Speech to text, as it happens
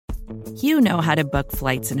You know how to book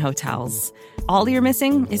flights and hotels. All you're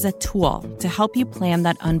missing is a tool to help you plan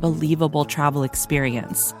that unbelievable travel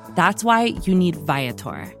experience. That's why you need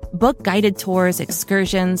Viator. Book guided tours,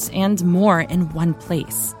 excursions, and more in one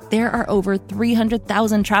place. There are over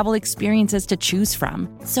 300,000 travel experiences to choose from,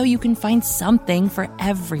 so you can find something for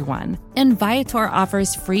everyone. And Viator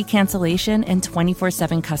offers free cancellation and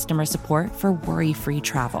 24/7 customer support for worry-free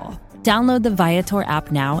travel. Download the Viator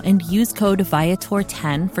app now and use code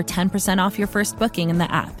Viator10 for 10% off your first booking in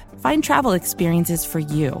the app. Find travel experiences for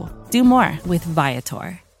you. Do more with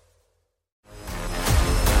Viator.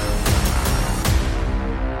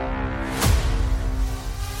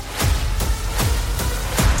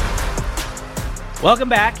 Welcome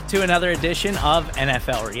back to another edition of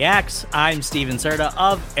NFL Reacts. I'm Steven Serta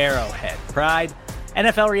of Arrowhead Pride.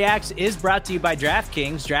 NFL Reacts is brought to you by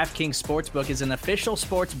DraftKings. DraftKings Sportsbook is an official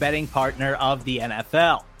sports betting partner of the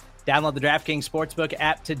NFL. Download the DraftKings Sportsbook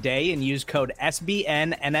app today and use code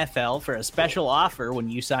SBNNFL for a special offer when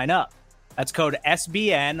you sign up. That's code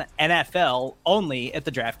SBNNFL only at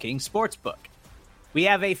the DraftKings Sportsbook. We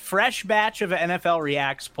have a fresh batch of NFL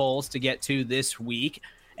Reacts polls to get to this week.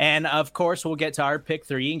 And, of course, we'll get to our pick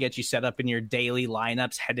 3 and get you set up in your daily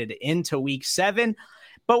lineups headed into Week 7.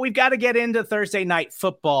 But we've got to get into Thursday Night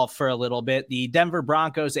Football for a little bit. The Denver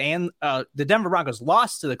Broncos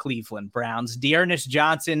lost to the Cleveland Browns. Dearness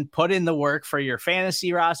Johnson put in the work for your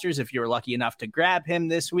fantasy rosters if you were lucky enough to grab him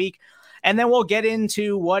this week. And then we'll get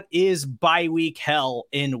into what is bye week hell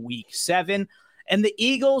in Week 7. And the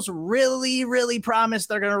Eagles really, really promise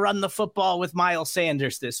they're going to run the football with Miles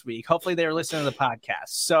Sanders this week. Hopefully they're listening to the podcast.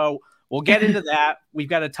 So we'll get into that. We've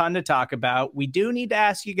got a ton to talk about. We do need to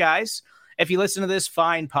ask you guys, if you listen to this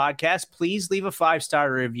fine podcast, please leave a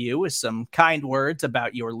 5-star review with some kind words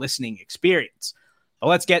about your listening experience. But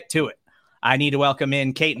let's get to it. I need to welcome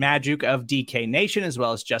in Kate Madjuk of DK Nation, as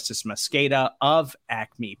well as Justice Mosqueda of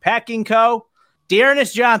Acme Packing Co.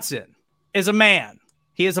 Dearness Johnson is a man.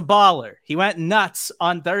 He is a baller. He went nuts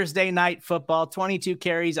on Thursday Night Football, 22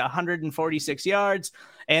 carries, 146 yards,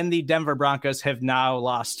 and the Denver Broncos have now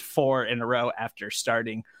lost 4 in a row after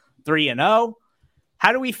starting 3-0.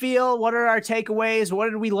 How do we feel? What are our takeaways? What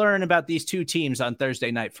did we learn about these two teams on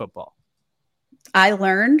Thursday Night Football? I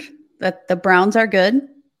learned that the Browns are good,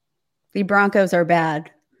 the Broncos are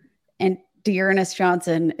bad, and Dearness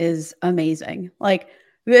Johnson is amazing. Like,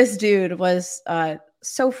 this dude was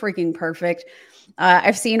so freaking perfect.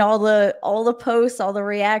 I've seen all the posts, all the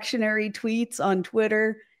reactionary tweets on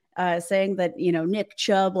Twitter saying that, Nick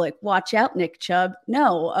Chubb, like, watch out, Nick Chubb.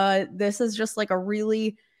 No, this is just like a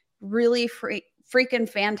really, really freaking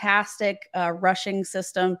fantastic rushing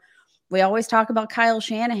system. We always talk about Kyle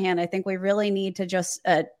Shanahan. I think we really need to just,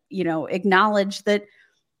 acknowledge that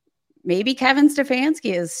maybe Kevin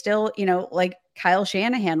Stefanski is still, like Kyle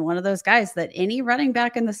Shanahan, one of those guys that any running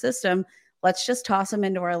back in the system, let's just toss them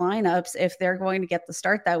into our lineups if they're going to get the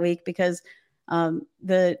start that week, because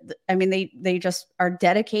they just are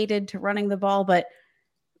dedicated to running the ball. But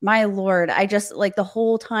my Lord, I just, like, the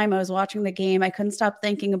whole time I was watching the game, I couldn't stop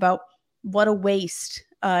thinking about what a waste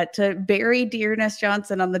to bury Dearness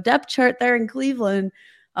Johnson on the depth chart there in Cleveland.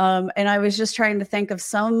 And I was just trying to think of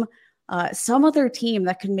some other team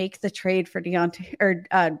that could make the trade for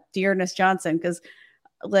Dearness Johnson, because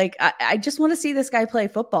I just want to see this guy play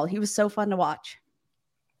football. He was so fun to watch.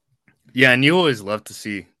 Yeah, and you always love to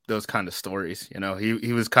see those kind of stories.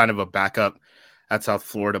 He was kind of a backup at South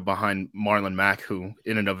Florida behind Marlon Mack, who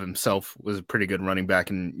in and of himself was a pretty good running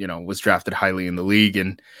back and, was drafted highly in the league.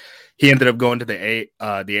 And he ended up going to the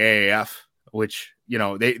AAF, which,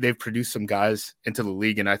 they've produced some guys into the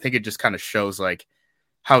league. And I think it just kind of shows like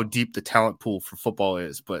how deep the talent pool for football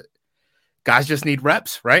is. But guys just need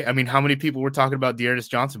reps, right? I mean, how many people were talking about Dearness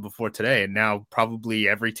Johnson before today? And now probably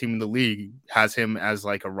every team in the league has him as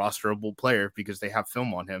like a rosterable player because they have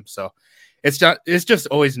film on him. So it's just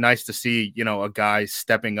always nice to see, a guy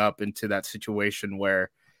stepping up into that situation where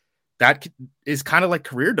that is kind of like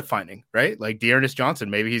career defining, right? Like Dearness Johnson,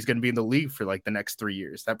 maybe he's going to be in the league for like the next 3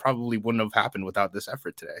 years. That probably wouldn't have happened without this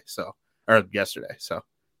effort yesterday. So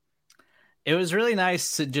it was really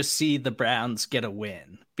nice to just see the Browns get a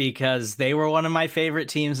win, because they were one of my favorite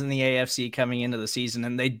teams in the AFC coming into the season,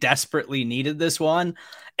 and they desperately needed this one.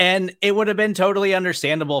 And it would have been totally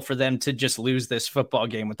understandable for them to just lose this football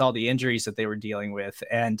game with all the injuries that they were dealing with.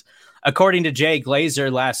 And according to Jay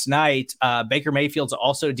Glazer last night, Baker Mayfield's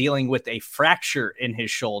also dealing with a fracture in his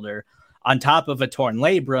shoulder on top of a torn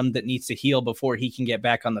labrum that needs to heal before he can get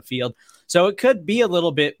back on the field. So it could be a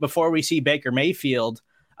little bit before we see Baker Mayfield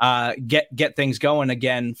get things going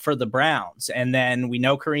again for the Browns. And then we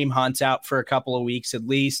know Kareem Hunt's out for a couple of weeks at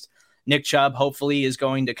least. Nick Chubb hopefully is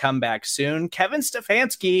going to come back soon. Kevin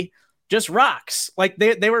Stefanski just rocks. Like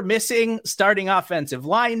they were missing starting offensive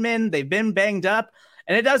linemen. They've been banged up.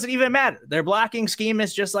 And it doesn't even matter. Their blocking scheme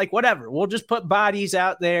is just like, whatever. We'll just put bodies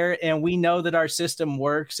out there, and we know that our system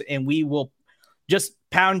works, and we will just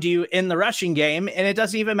pound you in the rushing game. And it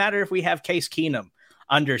doesn't even matter if we have Case Keenum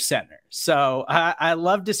under center. So I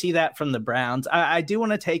love to see that from the Browns. I do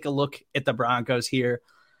want to take a look at the Broncos here.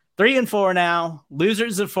 3-4 now,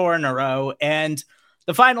 losers of 4 in a row. And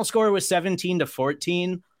the final score was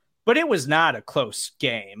 17-14. But it was not a close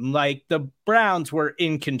game. Like, the Browns were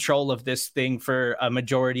in control of this thing for a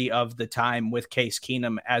majority of the time with Case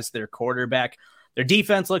Keenum as their quarterback. Their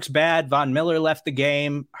defense looks bad. Von Miller left the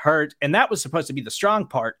game hurt. And that was supposed to be the strong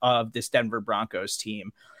part of this Denver Broncos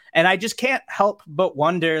team. And I just can't help but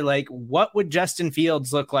wonder, like, what would Justin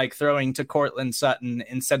Fields look like throwing to Cortland Sutton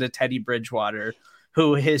instead of Teddy Bridgewater,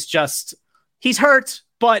 who is just, he's hurt,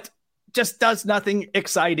 but just does nothing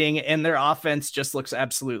exciting, and their offense just looks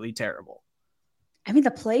absolutely terrible. I mean,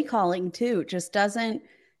 the play calling too just doesn't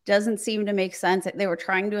seem to make sense. They were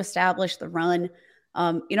trying to establish the run.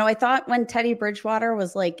 I thought when Teddy Bridgewater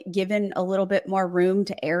was like given a little bit more room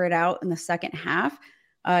to air it out in the second half,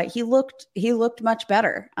 he looked much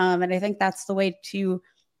better. And I think that's the way to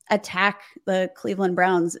attack the Cleveland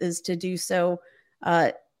Browns, is to do so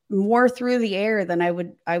more through the air than I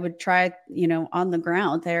would try, on the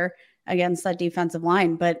ground there against that defensive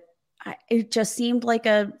line. But it just seemed like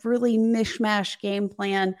a really mishmash game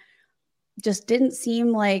plan. Just didn't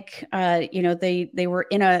seem like, they were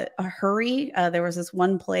in a hurry. There was this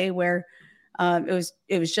one play where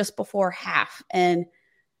it was just before half, and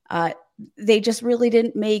they just really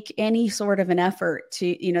didn't make any sort of an effort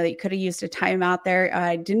to, they could have used a timeout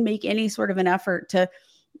there. Didn't make any sort of an effort to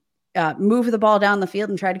move the ball down the field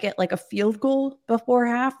and try to get like a field goal before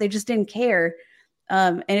half. They just didn't care.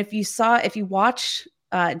 And if you watch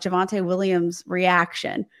Javonte Williams'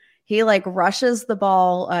 reaction, he like rushes the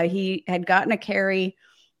ball. He had gotten a carry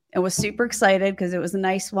and was super excited because it was a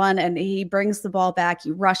nice one. And he brings the ball back.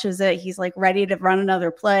 He rushes it. He's like ready to run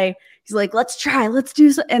another play. He's like, let's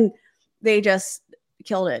do so. And they just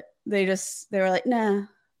killed it. They were like, nah.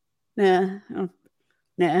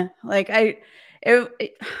 Like I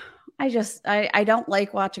don't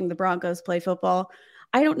like watching the Broncos play football.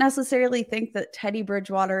 I don't necessarily think that Teddy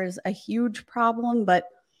Bridgewater is a huge problem, but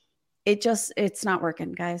it's not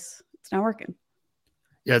working, guys. It's not working.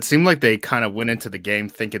 Yeah, it seemed like they kind of went into the game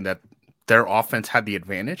thinking that their offense had the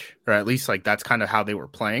advantage, or at least like that's kind of how they were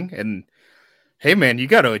playing. And hey, man, you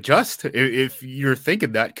got to adjust if you're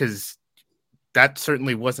thinking that, because that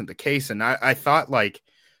certainly wasn't the case. And I thought, like,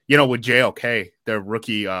 with JLK, their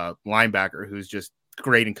rookie linebacker, who's just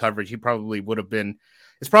great in coverage, he probably would have been.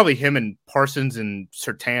 It's probably him and Parsons and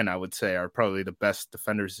Surtain, I would say, are probably the best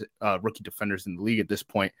defenders, rookie defenders in the league at this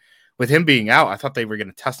point. With him being out, I thought they were going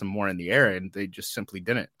to test him more in the air, and they just simply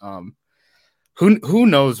didn't. Who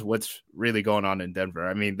knows what's really going on in Denver?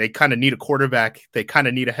 I mean, they kind of need a quarterback. They kind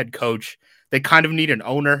of need a head coach. They kind of need an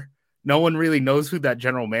owner. No one really knows who that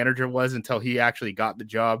general manager was until he actually got the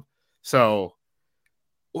job. So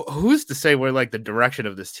who's to say where like the direction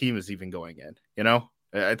of this team is even going in,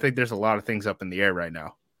 I think there's a lot of things up in the air right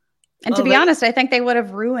now. And to be honest, I think they would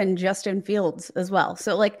have ruined Justin Fields as well.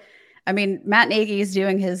 So, Matt Nagy is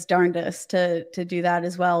doing his darndest to do that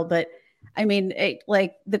as well. But,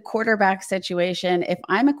 the quarterback situation, if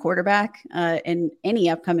I'm a quarterback in any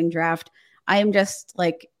upcoming draft, I am just,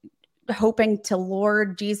 hoping to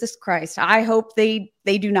Lord Jesus Christ. I hope they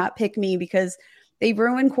do not pick me, because they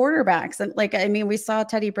ruin quarterbacks. And, we saw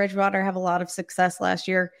Teddy Bridgewater have a lot of success last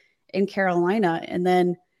year in Carolina, and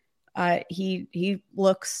then he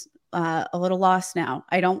looks a little lost now.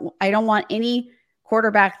 I don't want any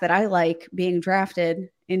quarterback that I like being drafted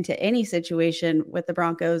into any situation with the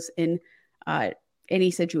Broncos in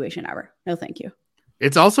any situation ever. No, thank you.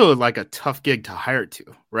 It's also like a tough gig to hire to,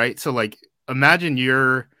 right? So imagine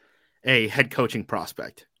you're a head coaching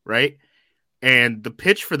prospect, right? And the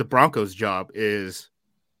pitch for the Broncos job is,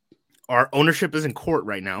 our ownership is in court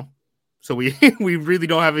right now, so we really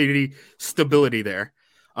don't have any stability there.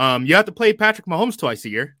 You have to play Patrick Mahomes twice a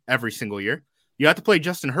year, every single year. You have to play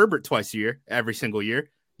Justin Herbert twice a year, every single year.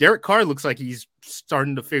 Derek Carr looks like he's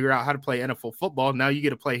starting to figure out how to play NFL football. Now you get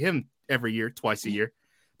to play him every year, twice a year.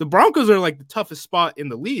 The Broncos are like the toughest spot in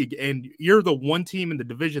the league, and you're the one team in the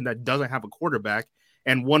division that doesn't have a quarterback,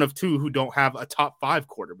 and one of two who don't have a top 5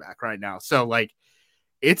 quarterback right now. So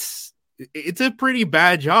it's a pretty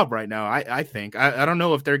bad job right now. I think. I don't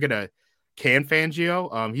know if they're gonna can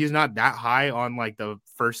Fangio. He's not that high on the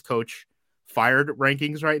first coach fired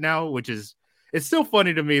rankings right now, which is it's still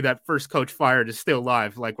funny to me that first coach fired is still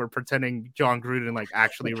live. Like we're pretending John Gruden like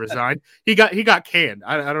actually resigned. He got canned.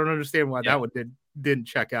 I don't understand why that one didn't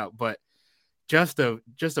check out, but just a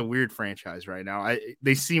weird franchise right now.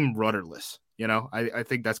 They seem rudderless. I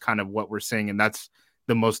think that's kind of what we're seeing, and that's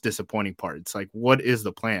the most disappointing part. It's like, what is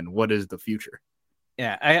the plan? What is the future?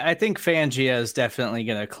 Yeah, I think Fangio is definitely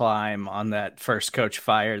going to climb on that first coach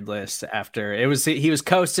fired list after he was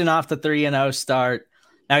coasting off the 3-0 start.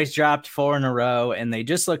 Now he's dropped 4 in a row, and they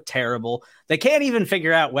just look terrible. They can't even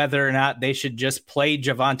figure out whether or not they should just play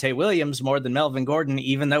Javonte Williams more than Melvin Gordon,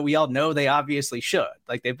 even though we all know they obviously should.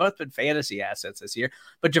 Like, they've both been fantasy assets this year.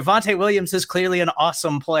 But Javonte Williams is clearly an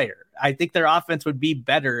awesome player. I think their offense would be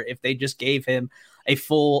better if they just gave him a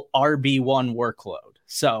full RB1 workload.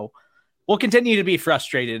 So we'll continue to be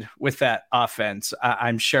frustrated with that offense,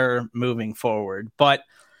 I'm sure, moving forward. But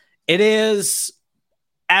it is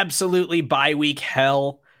absolutely bye week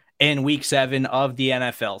hell in week 7 of the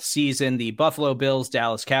NFL season. The Buffalo Bills,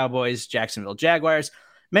 Dallas Cowboys, Jacksonville Jaguars,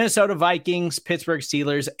 Minnesota Vikings, Pittsburgh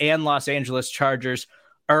Steelers, and Los Angeles Chargers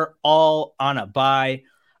are all on a bye.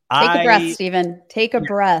 Take a breath, Steven. Take a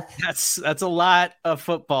breath. That's a lot of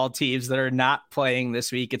football teams that are not playing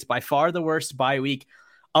this week. It's by far the worst bye week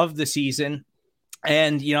of the season.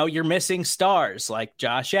 And, you're missing stars like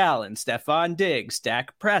Josh Allen, Stephon Diggs,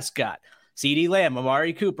 Dak Prescott, CeeDee Lamb,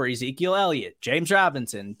 Amari Cooper, Ezekiel Elliott, James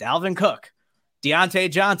Robinson, Dalvin Cook, Deontay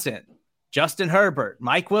Johnson, Justin Herbert,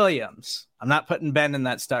 Mike Williams. I'm not putting Ben in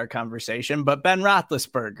that star conversation, but Ben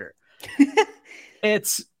Roethlisberger.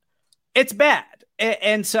 It's bad.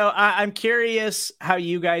 And so I'm curious how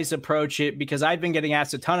you guys approach it, because I've been getting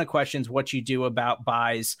asked a ton of questions what you do about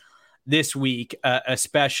buys this week,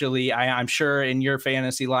 especially. I'm sure in your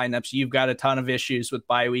fantasy lineups, you've got a ton of issues with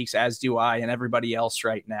bye weeks, as do I and everybody else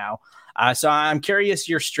right now. So I'm curious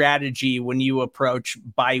your strategy when you approach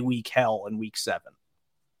bye week hell in week 7.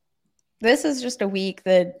 This is just a week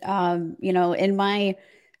that, in my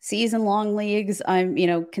season long leagues, I'm,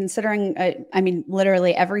 considering,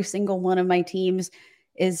 literally every single one of my teams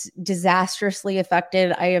is disastrously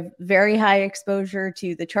affected. I have very high exposure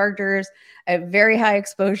to the Chargers. I have very high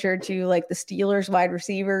exposure to like the Steelers wide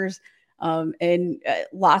receivers, and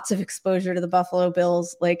lots of exposure to the Buffalo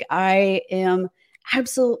Bills. Like, I am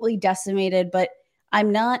absolutely decimated, but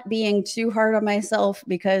I'm not being too hard on myself,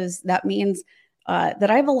 because that means that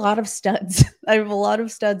I have a lot of studs. I have a lot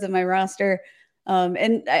of studs in my roster.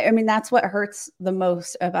 And that's what hurts the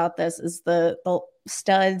most about this is the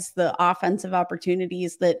studs, the offensive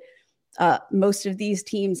opportunities that most of these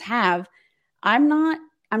teams have. I'm not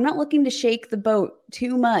looking to shake the boat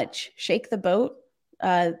too much. Shake the boat.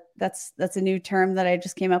 That's a new term that I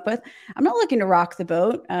just came up with. I'm not looking to rock the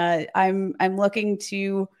boat. I'm looking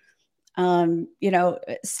to,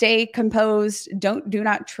 stay composed. Do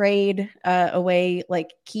not trade away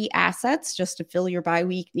like key assets just to fill your bye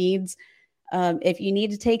week needs. If you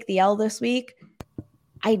need to take the L this week,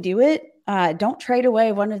 I do it. Don't trade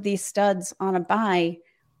away one of these studs on a bye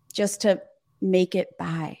just to make it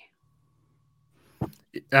bye.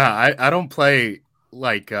 I don't play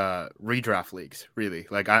like redraft leagues, really.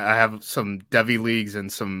 Like I have some Devy leagues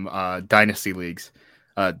and some dynasty leagues.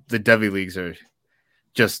 The Devy leagues are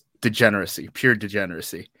just degeneracy, pure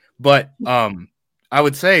degeneracy. But I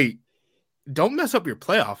would say don't mess up your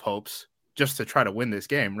playoff hopes just to try to win this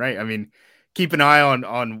game, right? I mean, keep an eye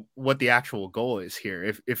on what the actual goal is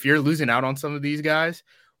here. If you're losing out on some of these guys,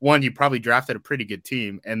 one, you probably drafted a pretty good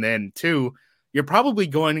team, and then two, you're probably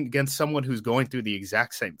going against someone who's going through the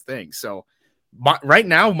exact same thing. So right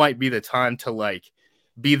now might be the time to like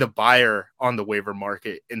be the buyer on the waiver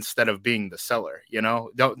market instead of being the seller.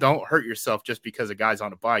 Don't hurt yourself just because a guy's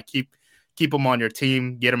on a buy. Keep them on your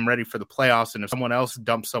team, get them ready for the playoffs. And if someone else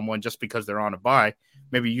dumps someone just because they're on a buy,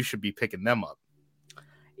 maybe you should be picking them up.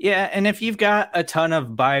 Yeah, and if you've got a ton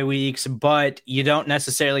of bye weeks, but you don't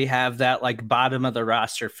necessarily have that like bottom of the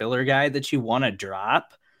roster filler guy that you want to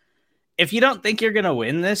drop, if you don't think you're going to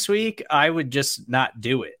win this week, I would just not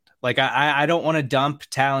do it. Like I don't want to dump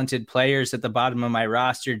talented players at the bottom of my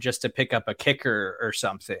roster just to pick up a kicker or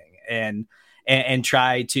something and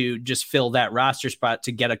try to just fill that roster spot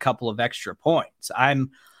to get a couple of extra points. I'm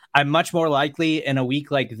much more likely in a week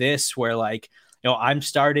like this where like, I'm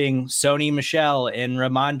starting Sony Michel and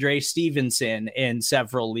Ramondre Stevenson in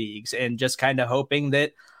several leagues and just kind of hoping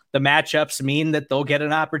that the matchups mean that they'll get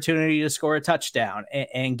an opportunity to score a touchdown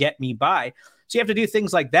and get me by. So you have to do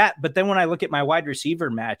things like that. But then when I look at my wide receiver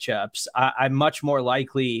matchups, I'm much more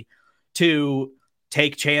likely to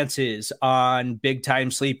take chances on big time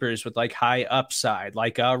sleepers with like high upside,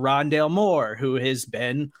 like Rondale Moore, who has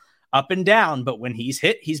been up and down, but when he's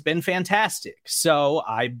hit, he's been fantastic. So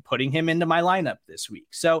I'm putting him into my lineup this week.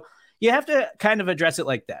 So you have to kind of address it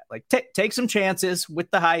like that. Like take some chances with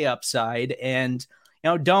the high upside, and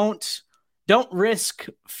don't risk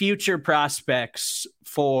future prospects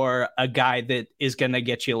for a guy that is going to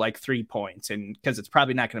get you like 3 points, and because it's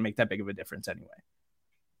probably not going to make that big of a difference anyway.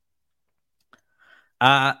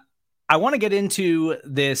 I want to get into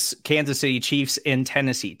this Kansas City Chiefs and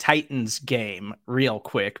Tennessee Titans game real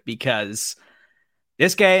quick, because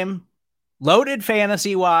this game, loaded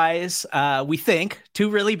fantasy-wise, we think two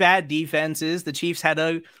really bad defenses. The Chiefs had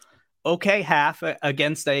a okay half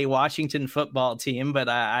against a Washington football team, but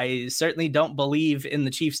I certainly don't believe in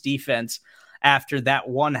the Chiefs defense after that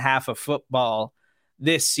one half of football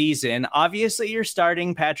this season. Obviously, you're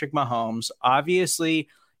starting Patrick Mahomes. Obviously,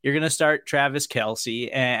 you're going to start Travis Kelce,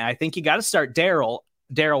 and I think you got to start Darrell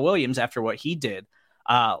Williams after what he did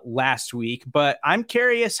last week. But I'm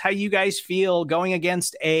curious how you guys feel going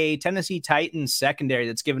against a Tennessee Titans secondary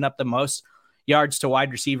that's given up the most yards to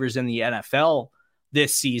wide receivers in the NFL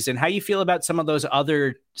this season. How you feel about some of those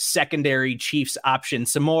other secondary Chiefs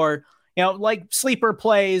options, some more, like sleeper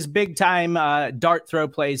plays, big time dart throw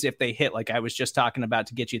plays if they hit, like I was just talking about,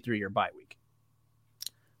 to get you through your bye week.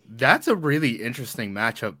 That's a really interesting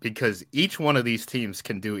matchup, because each one of these teams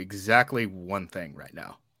can do exactly one thing right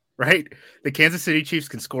now, right? The Kansas City Chiefs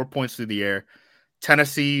can score points through the air.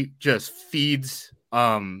 Tennessee just feeds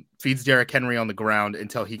Derrick Henry on the ground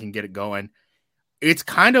until he can get it going. It's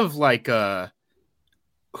kind of like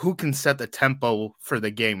who can set the tempo for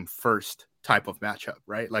the game first type of matchup,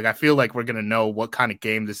 right? Like, I feel like we're going to know what kind of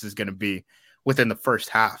game this is going to be within the first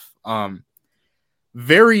half.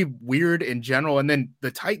 Very weird in general. And then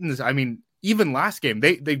the Titans, I mean, even last game,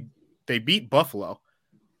 they beat Buffalo,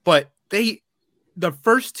 but the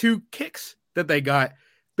first two kicks that they got,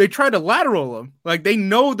 they tried to lateral them. Like, they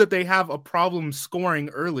know that they have a problem scoring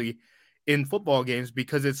early in football games,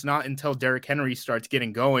 because it's not until Derrick Henry starts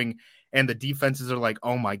getting going and the defenses are like,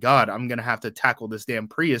 oh my God, I'm going to have to tackle this damn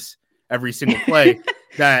Prius every single play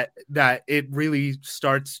that it really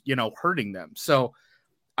starts, hurting them. So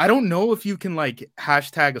I don't know if you can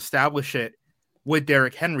establish it with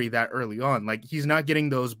Derrick Henry that early on. Like, he's not getting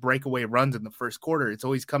those breakaway runs in the first quarter. It's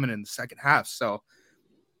always coming in the second half. So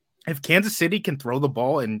if Kansas City can throw the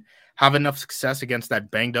ball and have enough success against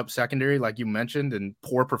that banged up secondary, like you mentioned, and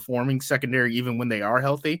poor performing secondary, even when they are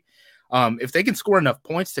healthy, if they can score enough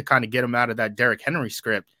points to kind of get them out of that Derrick Henry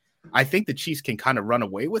script, I think the Chiefs can kind of run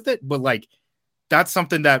away with it. But that's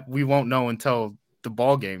something that we won't know until the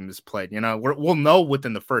ball game is played. We'll know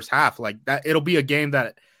within the first half. Like, that, it'll be a game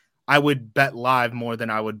that I would bet live more than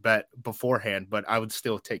I would bet beforehand, but I would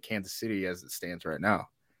still take Kansas City as it stands right now.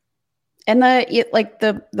 And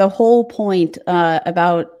the whole point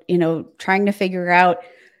about trying to figure out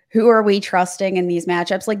who are we trusting in these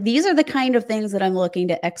matchups, like, these are the kind of things that I'm looking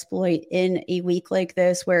to exploit in a week like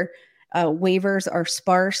this, where waivers are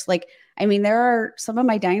sparse. Like, I mean, there are some of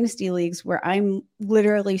my dynasty leagues where I'm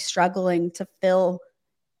literally struggling to fill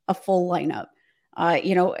a full lineup.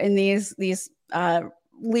 In these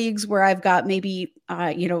leagues where I've got maybe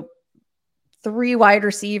 3 wide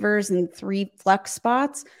receivers and 3 flex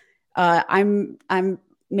spots, I'm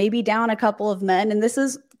maybe down a couple of men, and this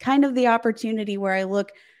is kind of the opportunity where I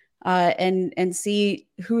look and see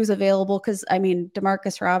who's available. Because I mean,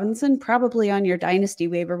 Demarcus Robinson probably on your dynasty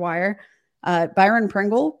waiver wire. Byron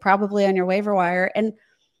Pringle probably on your waiver wire, and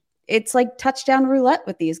it's like touchdown roulette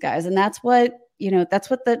with these guys. And that's what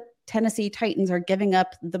the Tennessee Titans are giving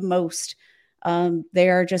up the most. They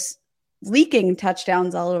are just leaking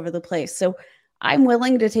touchdowns all over the place. So I'm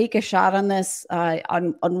willing to take a shot on this,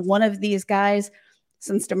 on one of these guys.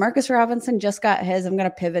 Since Demarcus Robinson just got his, I'm going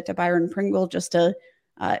to pivot to Byron Pringle just to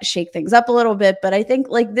shake things up a little bit. But I think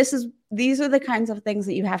these are the kinds of things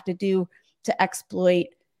that you have to do to exploit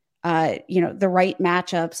the right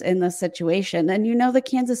matchups in this situation. And the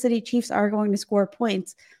Kansas City Chiefs are going to score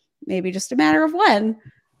points, maybe just a matter of when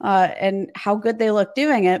and how good they look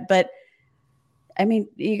doing it. But I mean,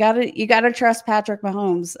 you gotta trust Patrick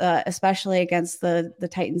Mahomes, especially against the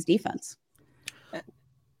Titans defense.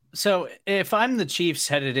 So if I'm the Chiefs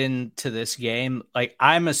headed into this game, like,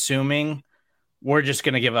 I'm assuming we're just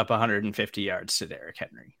going to give up 150 yards to Derrick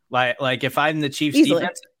Henry. Like if I'm the Chiefs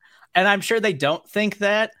defense, and I'm sure they don't think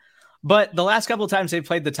that, but the last couple of times they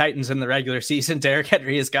played the Titans in the regular season, Derrick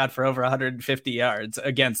Henry has gone for over 150 yards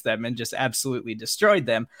against them and just absolutely destroyed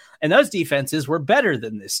them. And those defenses were better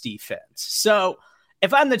than this defense. So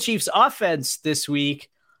if I'm the Chiefs offense this week,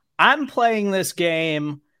 I'm playing this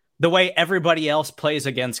game the way everybody else plays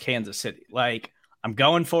against Kansas City. Like, I'm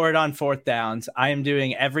going for it on fourth downs. I am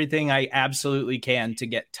doing everything I absolutely can to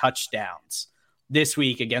get touchdowns this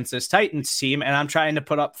week against this Titans team, and I'm trying to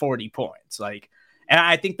put up 40 points. And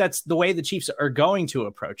I think that's the way the Chiefs are going to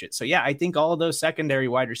approach it. So, yeah, I think all of those secondary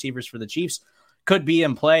wide receivers for the Chiefs could be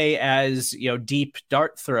in play as, deep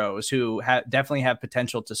dart throws who definitely have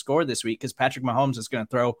potential to score this week because Patrick Mahomes is going to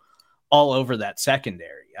throw all over that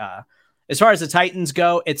secondary. As far as the Titans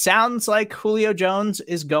go, it sounds like Julio Jones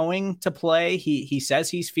is going to play. He says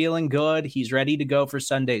he's feeling good. He's ready to go for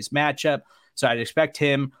Sunday's matchup. So I'd expect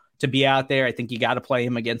him to be out there. I think you got to play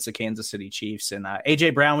him against the Kansas City Chiefs. And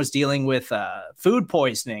A.J. Brown was dealing with food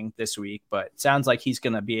poisoning this week, but it sounds like he's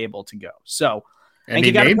going to be able to go. So, and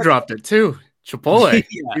he name dropped it too. Chipotle.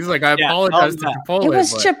 Yeah. He's like, I apologize to Chipotle. It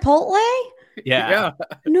was Chipotle? Yeah.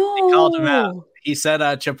 No. He called him out. He said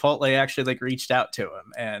Chipotle actually reached out to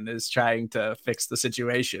him and is trying to fix the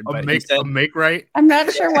situation. But make right. I'm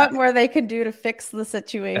not sure what more they could do to fix the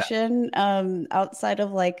situation outside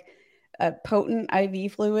of potent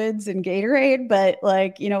IV fluids and Gatorade.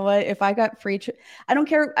 But you know what? If I got free, I don't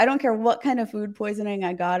care what kind of food poisoning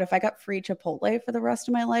I got. If I got free Chipotle for the rest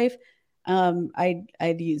of my life,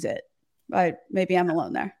 I'd use it. But maybe I'm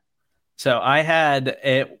alone there. So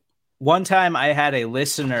one time I had a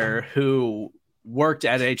listener who worked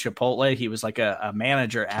at a Chipotle. He was like a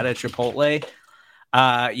manager at a Chipotle,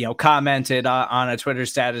 commented on a Twitter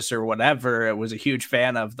status or whatever. It was a huge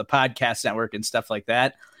fan of the podcast network and stuff like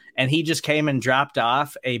that. And he just came and dropped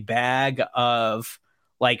off a bag of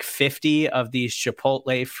 50 of these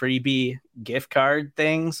Chipotle freebie gift card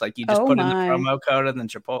things. You just put in the promo code in the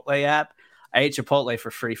Chipotle app. I ate Chipotle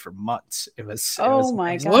for free for months. It was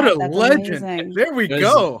my God. What a legend. Amazing. There we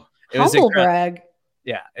go. Humble brag.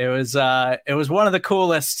 Yeah, it was one of the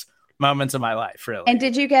coolest moments of my life, really. And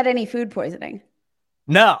did you get any food poisoning?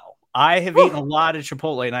 No. I have eaten a lot of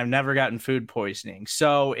Chipotle and I've never gotten food poisoning.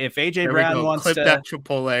 So if AJ Brown wants to clip that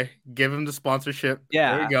Chipotle, give him the sponsorship.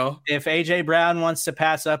 Yeah. There you go. If AJ Brown wants to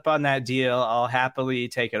pass up on that deal, I'll happily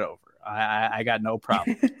take it over. I got no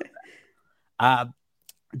problem with that.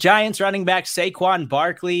 Giants running back Saquon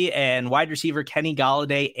Barkley and wide receiver Kenny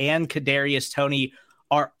Golladay and Kadarius Toney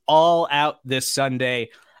are all out this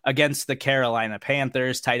Sunday against the Carolina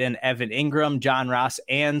Panthers. Tight end Evan Ingram, John Ross,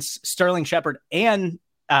 and Sterling Shepard and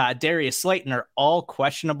Darius Slayton are all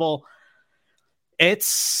questionable.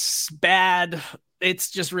 It's bad. It's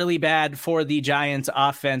just really bad for the Giants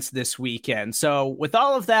offense this weekend. So with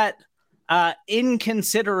all of that in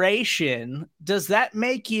consideration, does that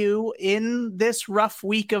make you, in this rough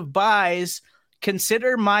week of buys,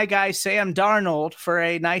 consider my guy Sam Darnold for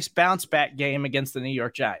a nice bounce back game against the New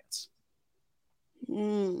York Giants?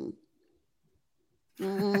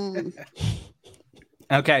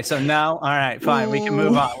 Okay, so no. All right, fine. We can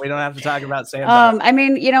move on. We don't have to talk about Sam Darnold. I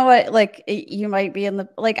mean, you know what? You might be in the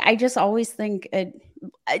I just always think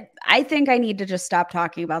I think I need to just stop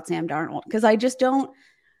talking about Sam Darnold because I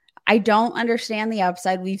don't understand the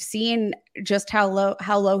upside. We've seen just how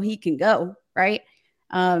low he can go, right?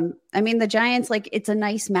 I mean, the Giants, it's a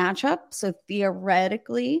nice matchup, so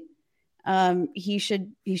theoretically, he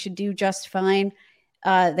should do just fine.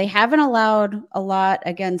 They haven't allowed a lot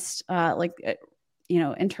against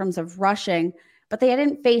in terms of rushing, but they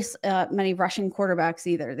didn't face many rushing quarterbacks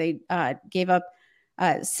either. They gave up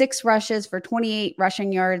 6 rushes for 28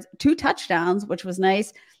 rushing yards, 2 touchdowns, which was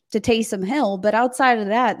nice, to Taysom Hill. But outside of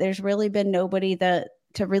that, there's really been nobody to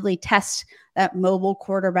really test that mobile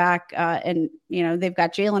quarterback. And, they've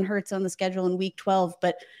got Jalen Hurts on the schedule in week 12,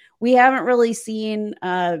 but we haven't really seen,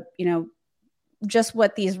 just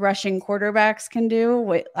what these rushing quarterbacks can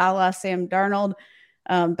do, a la Sam Darnold.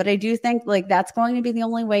 But I do think that's going to be the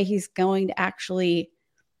only way he's going to actually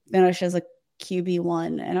finish as a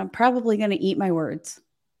QB1. And I'm probably going to eat my words,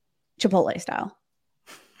 Chipotle style.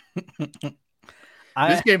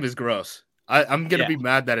 This game is gross. I'm going to be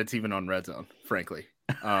mad that it's even on Red Zone, frankly.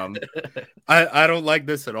 I don't like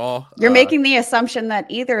this at all. You're making the assumption that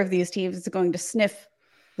either of these teams is going to sniff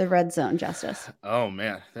the red zone justice. Oh,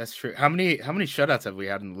 man, that's true. How many shutouts have we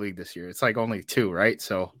had in the league this year? It's only 2, right?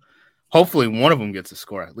 So hopefully one of them gets a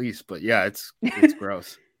score at least. But, yeah, it's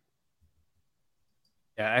gross.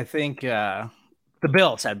 Yeah, I think the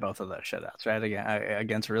Bills had both of those shutouts, right,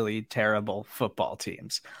 against really terrible football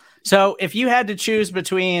teams. So if you had to choose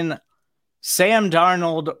between Sam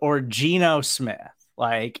Darnold or Geno Smith,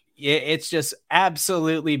 it's just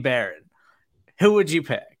absolutely barren, who would you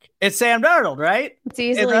pick? It's Sam Darnold, right? It's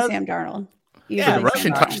easily Sam Darnold. Yeah,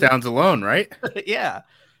 Russian touchdowns alone, right? Yeah.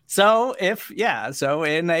 So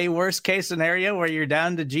in a worst case scenario where you're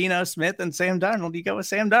down to Geno Smith and Sam Darnold, you go with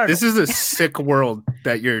Sam Darnold. This is a sick world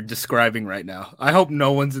that you're describing right now. I hope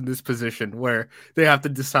no one's in this position where they have to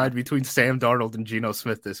decide between Sam Darnold and Geno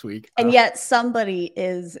Smith this week. And yet somebody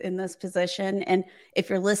is in this position. And if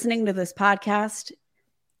you're listening to this podcast,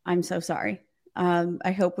 I'm so sorry.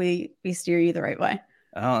 I hope we steer you the right way.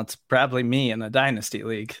 Oh, it's probably me in the Dynasty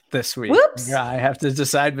League this week. Whoops. I have to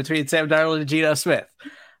decide between Sam Darnold and Geno Smith.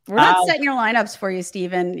 We're not setting your lineups for you,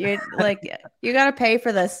 Steven. You're like, you got to pay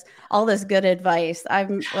for all this good advice.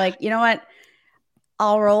 I'm like, you know what?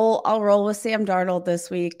 I'll roll with Sam Darnold this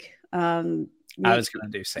week. I was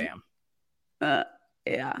going to do Sam.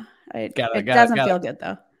 Yeah. It doesn't feel good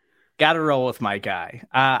though. Got to roll with my guy.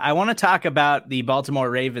 I want to talk about the Baltimore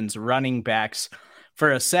Ravens running backs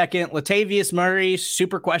for a second. Latavius Murray,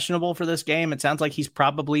 super questionable for this game. It sounds like he's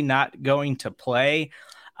probably not going to play.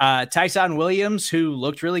 Tyson Williams, who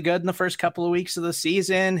looked really good in the first couple of weeks of the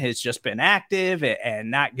season, has just been active and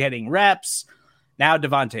not getting reps. Now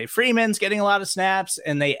Devontae Freeman's getting a lot of snaps,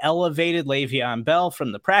 and they elevated Le'Veon Bell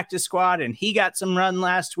from the practice squad, and he got some run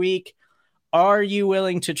last week. Are you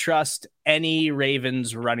willing to trust any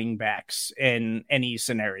Ravens running backs in any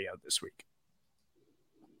scenario this week?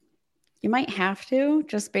 You might have to,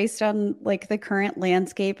 just based on like the current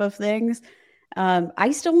landscape of things.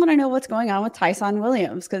 I still want to know what's going on with Tyson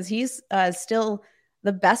Williams because he's still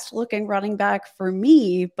the best looking running back for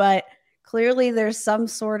me, but clearly there's some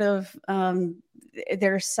sort of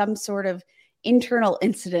internal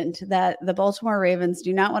incident that the Baltimore Ravens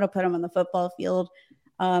do not want to put him on the football field.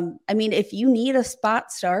 I mean, if you need a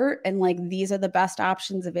spot start and like these are the best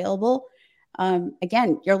options available,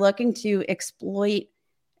 again, you're looking to exploit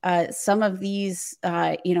some of these,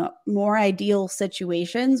 more ideal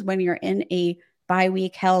situations when you're in a bye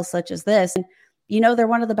week hell such as this. And, they're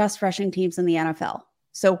one of the best rushing teams in the NFL.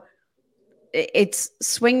 So it's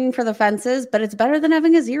swinging for the fences, but it's better than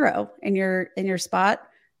having a zero in your spot,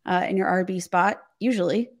 in your RB spot.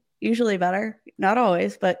 Usually better. Not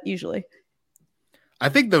always, but usually. I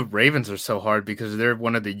think the Ravens are so hard because they're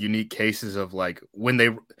one of the unique cases of like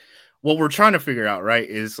what we're trying to figure out, right,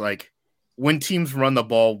 is like, when teams run the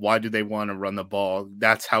ball, why do they want to run the ball?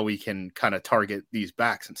 That's how we can kind of target these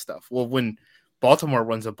backs and stuff. Well, when Baltimore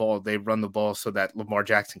runs the ball, they run the ball so that Lamar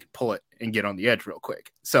Jackson can pull it and get on the edge real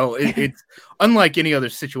quick. So it's unlike any other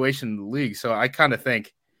situation in the league. So I kind of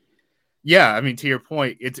think, yeah, I mean, to your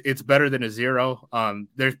point, it's better than a zero.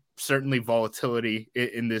 There's certainly volatility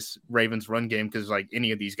in this Ravens run game because like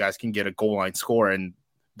any of these guys can get a goal line score and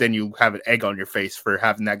then you have an egg on your face for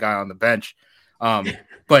having that guy on the bench.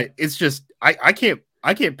 But it's just I can't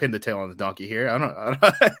pin the tail on the donkey here. I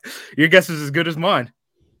don't your guess is as good as mine.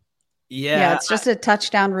 Yeah, it's just a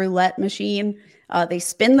touchdown roulette machine. They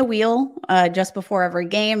spin the wheel just before every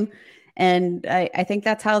game, and I think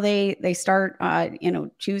that's how they start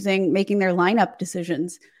making their lineup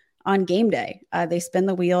decisions on game day. They spin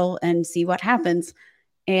the wheel and see what happens.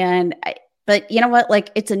 But you know what? Like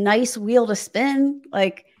it's a nice wheel to spin.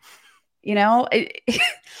 Like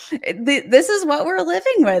this is what we're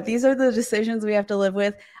living with. These are the decisions we have to live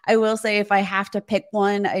with. I will say if I have to pick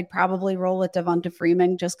one, I'd probably roll with Devonta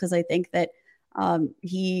Freeman just because I think that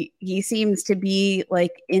he seems to be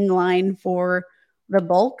like in line for the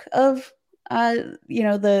bulk of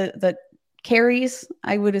the carries,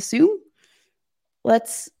 I would assume.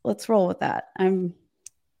 Let's roll with that. I'm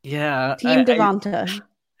team Devonta.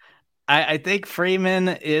 I think Freeman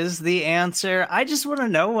is the answer. I just want to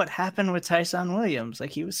know what happened with Tyson Williams. Like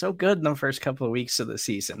he was so good in the first couple of weeks of the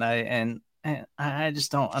season. I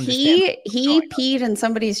just don't understand. He peed in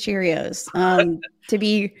somebody's Cheerios. To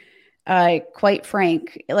be quite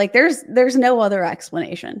frank, like there's no other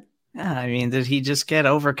explanation. Yeah, I mean, did he just get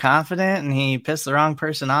overconfident and he pissed the wrong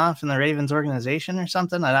person off in the Ravens organization or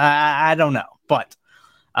something? I don't know, but.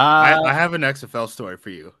 I have an XFL story for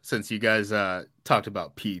you since you guys talked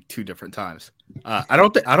about pee 2 different times. I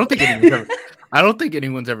don't think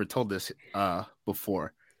anyone's ever told this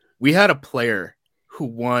before. We had a player who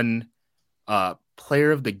won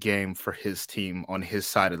player of the game for his team on his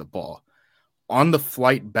side of the ball. On the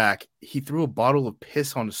flight back, he threw a bottle of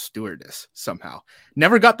piss on a stewardess somehow.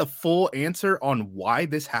 Never got the full answer on why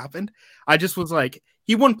this happened. I just was like,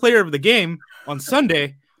 he won player of the game on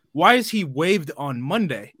Sunday. Why is he waived on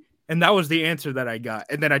Monday? And that was the answer that I got.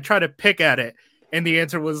 And then I tried to pick at it, and the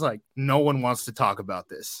answer was like, no one wants to talk about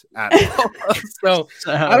this at all. So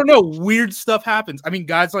I don't know. Weird stuff happens. I mean,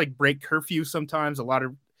 guys like break curfew sometimes. A lot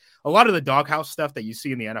of the doghouse stuff that you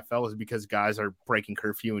see in the NFL is because guys are breaking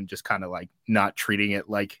curfew and just kind of like not treating it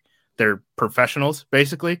like they're professionals,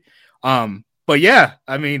 basically. But yeah,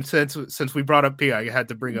 I mean, since we brought up P, I had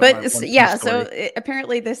to bring up. But yeah, so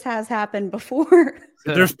apparently this has happened before.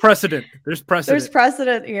 There's precedent. There's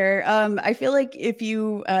precedent here. I feel like if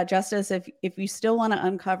you, Justice, if you still want to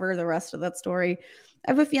uncover the rest of that story,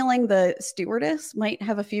 I have a feeling the stewardess might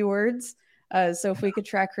have a few words. So if we could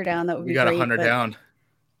track her down, that would be great. We got to hunt her down.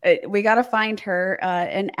 We got to find her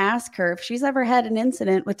and ask her if she's ever had an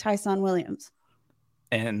incident with Tyson Williams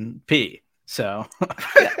and P. So,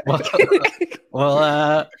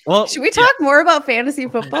 well, should we talk more about fantasy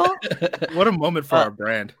football? What a moment for our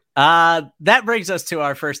brand. That brings us to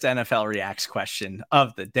our first NFL Reacts question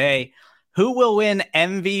of the day. Who will win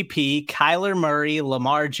MVP? Kyler Murray,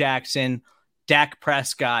 Lamar Jackson, Dak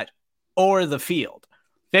Prescott, or the field?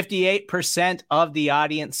 58% of the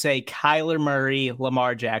audience say Kyler Murray,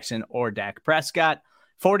 Lamar Jackson, or Dak Prescott.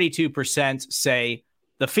 42% say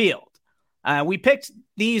the field. We picked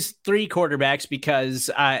these three quarterbacks because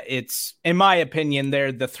it's, in my opinion,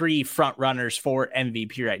 they're the three front runners for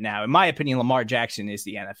MVP right now. In my opinion, Lamar Jackson is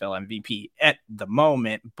the NFL MVP at the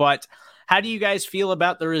moment. But how do you guys feel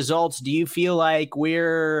about the results? Do you feel like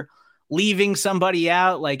we're leaving somebody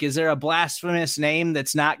out? Like, is there a blasphemous name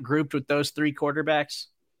that's not grouped with those three quarterbacks?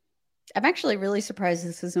 I'm actually really surprised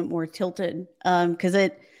this isn't more tilted because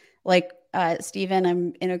Steven,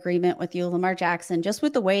 I'm in agreement with you. Lamar Jackson, just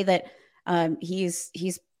with the way that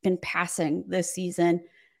he's been passing this season.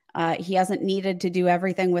 He hasn't needed to do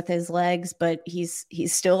everything with his legs, but he's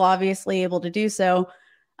still obviously able to do so.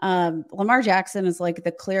 Lamar Jackson is like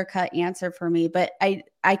the clear-cut answer for me, but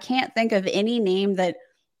I can't think of any name that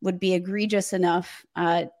would be egregious enough,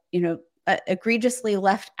 egregiously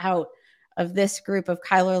left out of this group of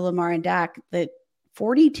Kyler, Lamar, and Dak that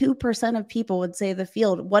 42% of people would say the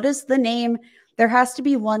field. What is the name? There has to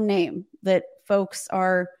be one name that folks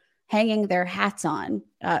are hanging their hats on.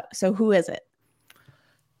 So who is it?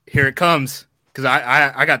 Here it comes. Because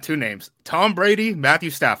I got two names. Tom Brady, Matthew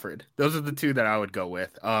Stafford. Those are the two that I would go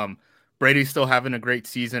with. Brady's still having a great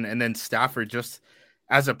season. And then Stafford just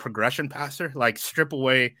as a progression passer, like strip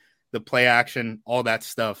away the play action, all that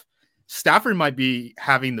stuff. Stafford might be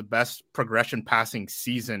having the best progression passing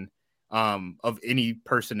season of any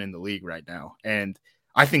person in the league right now. And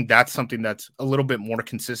I think that's something that's a little bit more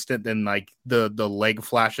consistent than like the leg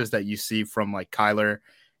flashes that you see from like Kyler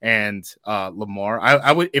and Lamar.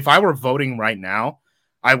 I would, if I were voting right now,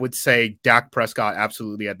 I would say Dak Prescott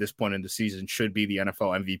absolutely at this point in the season should be the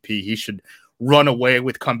NFL MVP. He should run away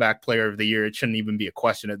with comeback player of the year. It shouldn't even be a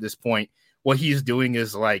question at this point. What he's doing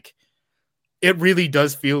is like, it really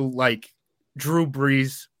does feel like Drew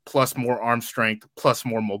Brees plus more arm strength, plus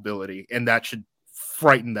more mobility. And that should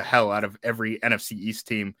frighten the hell out of every NFC East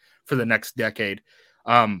team for the next decade.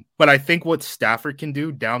 But I think what Stafford can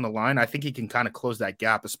do down the line, I think he can kind of close that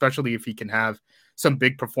gap, especially if he can have some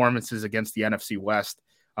big performances against the NFC West.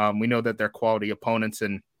 We know that they're quality opponents.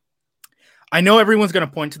 And I know everyone's going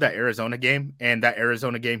to point to that Arizona game, and that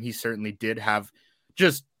Arizona game, he certainly did have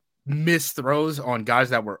just missed throws on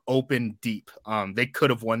guys that were open deep. They could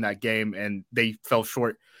have won that game, and they fell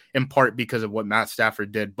short in part because of what Matt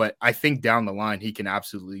Stafford did. But I think down the line, he can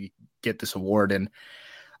absolutely get this award. And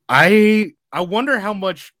I wonder how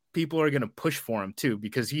much people are going to push for him too,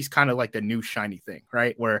 because he's kind of like the new shiny thing,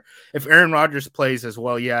 right? Where if Aaron Rodgers plays as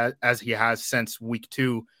well, as he has since week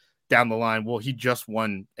 2 down the line, well, he just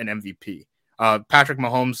won an MVP. Patrick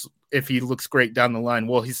Mahomes, if he looks great down the line,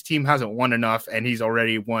 well, his team hasn't won enough, and he's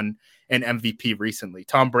already won an MVP recently.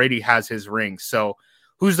 Tom Brady has his ring. So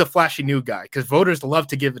who's the flashy new guy? Because voters love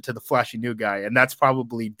to give it to the flashy new guy, and that's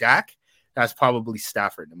probably Dak. That's probably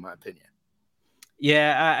Stafford, in my opinion.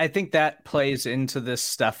 Yeah, I think that plays into this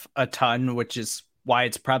stuff a ton, which is why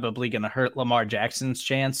it's probably going to hurt Lamar Jackson's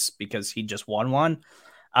chance because he just won one.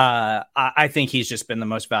 I think he's just been the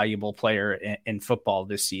most valuable player in football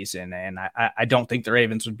this season, and I don't think the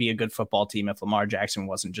Ravens would be a good football team if Lamar Jackson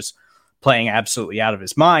wasn't just playing absolutely out of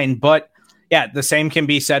his mind. But yeah, the same can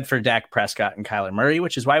be said for Dak Prescott and Kyler Murray,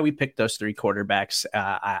 which is why we picked those three quarterbacks.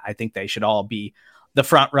 I think they should all be the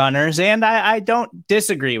front runners, and I don't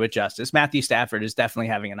disagree with Justice. Matthew Stafford is definitely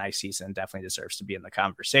having a nice season, definitely deserves to be in the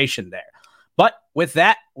conversation there. But with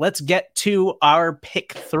that, let's get to our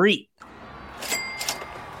pick 3.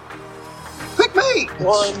 Pick me!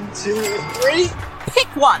 1, 2, 3. Pick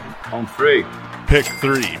 1. On 3. Pick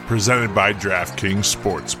 3, presented by DraftKings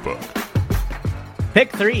Sportsbook.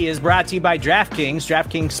 Pick 3 is brought to you by DraftKings.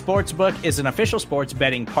 DraftKings Sportsbook is an official sports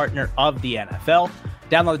betting partner of the NFL.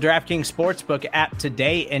 Download the DraftKings Sportsbook app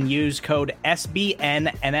today and use code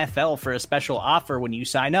SBNNFL for a special offer when you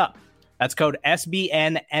sign up. That's code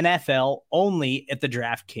SBNNFL only at the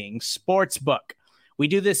DraftKings Sportsbook. We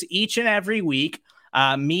do this each and every week.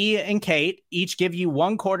 Me and Kate each give you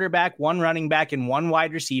one quarterback, one running back, and one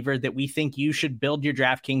wide receiver that we think you should build your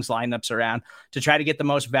DraftKings lineups around to try to get the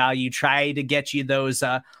most value, try to get you those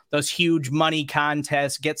huge money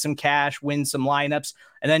contests, get some cash, win some lineups.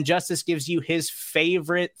 And then Justice gives you his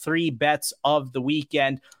favorite 3 bets of the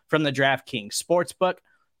weekend from the DraftKings Sportsbook.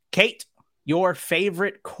 Kate, your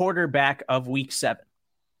favorite quarterback of week 7.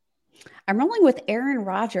 I'm rolling with Aaron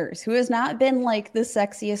Rodgers, who has not been like the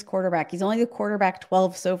sexiest quarterback. He's only the quarterback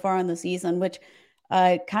 12 so far in the season, which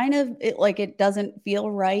it doesn't feel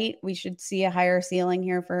right. We should see a higher ceiling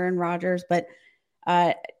here for Aaron Rodgers, but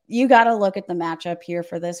you got to look at the matchup here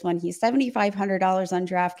for this one. He's $7,500 on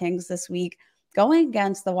DraftKings this week, going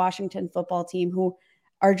against the Washington football team, who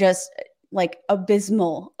are just like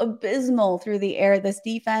abysmal through the air. This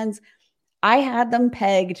defense, I had them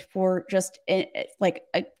pegged for just like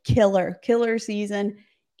a killer season,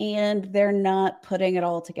 and they're not putting it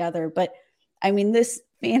all together. But I mean, this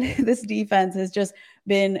defense has just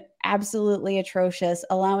been absolutely atrocious,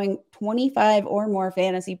 allowing 25 or more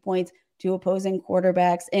fantasy points to opposing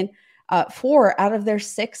quarterbacks in 4 out of their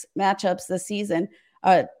 6 matchups this season.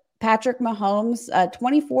 Patrick Mahomes,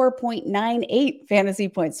 24.98 fantasy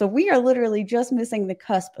points. So we are literally just missing the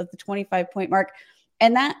cusp of the 25-point mark.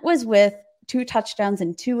 And that was with 2 touchdowns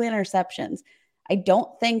and 2 interceptions. I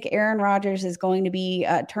don't think Aaron Rodgers is going to be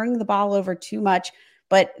turning the ball over too much,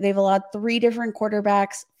 but they've allowed 3 different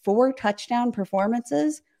quarterbacks 4 touchdown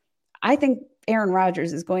performances. I think Aaron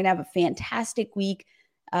Rodgers is going to have a fantastic week,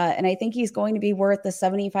 and I think he's going to be worth the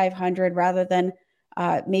 7,500 rather than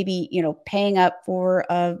maybe paying up for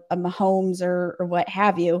a Mahomes or what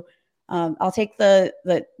have you. I'll take the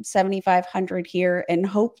 7,500 here and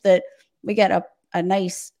hope that we get a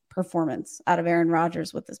nice performance out of Aaron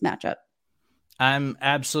Rodgers with this matchup. I'm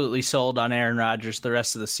absolutely sold on Aaron Rodgers the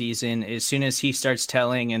rest of the season. As soon as he starts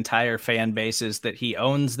telling entire fan bases that he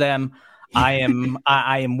owns them, I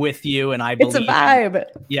am with you, and I believe it's a vibe.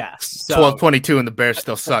 Yeah. So 12-22 and the Bears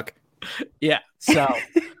still suck. Yeah. So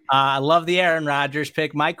I love the Aaron Rodgers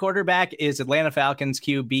pick. My quarterback is Atlanta Falcons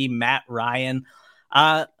QB Matt Ryan.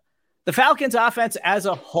 The Falcons offense as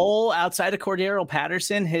a whole, outside of Cordero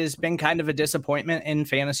Patterson, has been kind of a disappointment in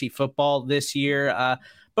fantasy football this year.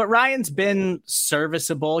 But Ryan's been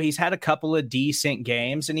serviceable. He's had a couple of decent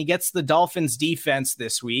games, and he gets the Dolphins defense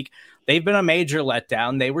this week. They've been a major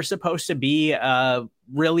letdown. They were supposed to be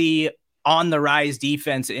really on the rise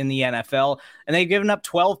defense in the NFL, and they've given up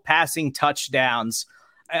 12 passing touchdowns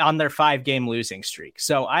on their 5-game losing streak.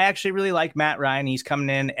 So I actually really like Matt Ryan. He's coming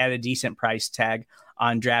in at a decent price tag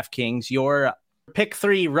on DraftKings. Your pick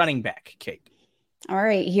 3 running back, Kate. All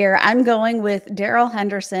right, here I'm going with Darrell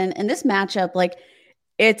Henderson. And this matchup,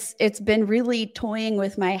 it's been really toying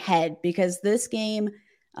with my head, because this game,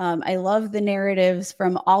 I love the narratives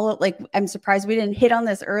from I'm surprised we didn't hit on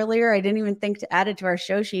this earlier. I didn't even think to add it to our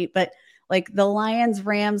show sheet, but the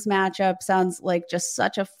Lions-Rams matchup sounds like just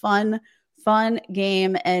such a fun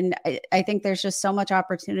game. And I think there's just so much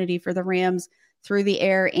opportunity for the Rams through the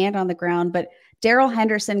air and on the ground. But Darrell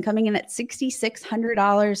Henderson coming in at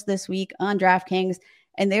 $6,600 this week on DraftKings,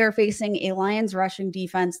 and they are facing a Lions rushing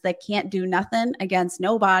defense that can't do nothing against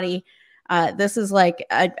nobody. This is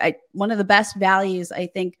one of the best values, I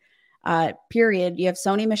think, period. You have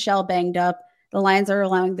Sony Michel banged up. The Lions are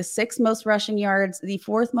allowing the 6th most rushing yards, the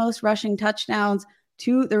 4th most rushing touchdowns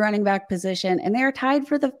to the running back position, and they are tied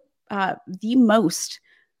for the most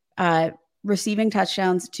receiving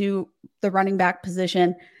touchdowns to the running back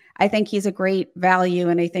position. I think he's a great value,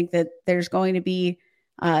 and I think that there's going to be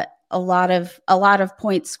a lot of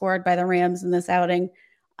points scored by the Rams in this outing.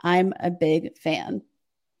 I'm a big fan.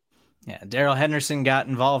 Yeah, Darrell Henderson got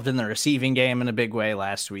involved in the receiving game in a big way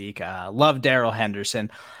last week. Love Darrell Henderson.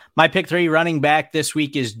 My pick 3 running back this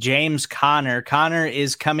week is James Conner. Conner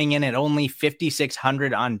is coming in at only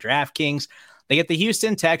 $5,600 on DraftKings. They get the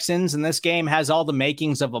Houston Texans, and this game has all the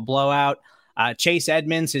makings of a blowout. Chase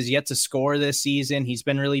Edmonds has yet to score this season. He's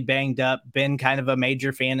been really banged up, been kind of a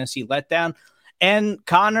major fantasy letdown. And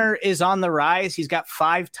Conner is on the rise. He's got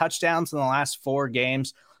 5 touchdowns in the last 4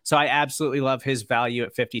 games. So I absolutely love his value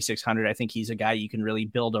at $5,600. I think he's a guy you can really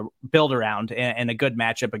build around, and a good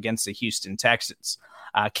matchup against the Houston Texans.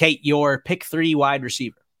 Kate, your pick 3 wide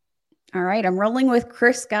receiver. All right, I'm rolling with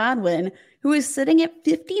Chris Godwin, who is sitting at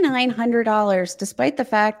 $5,900, despite the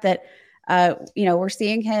fact that we're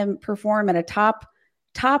seeing him perform at a top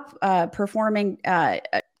performing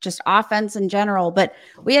just offense in general. But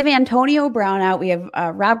we have Antonio Brown out. We have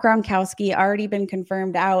Rob Gronkowski already been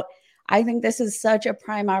confirmed out. I think this is such a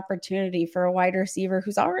prime opportunity for a wide receiver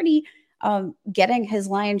who's already getting his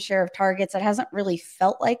lion's share of targets. It hasn't really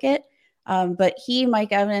felt like it But he,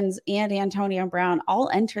 Mike Evans, and Antonio Brown all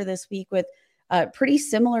enter this week with pretty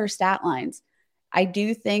similar stat lines. I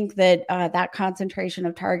do think that that concentration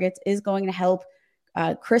of targets is going to help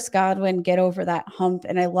Chris Godwin get over that hump.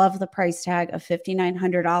 And I love the price tag of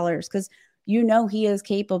 $5,900 because he is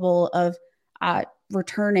capable of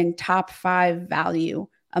returning top 5 value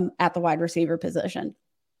at the wide receiver position.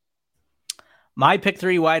 My pick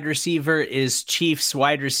 3 wide receiver is Chiefs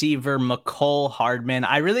wide receiver Mecole Hardman.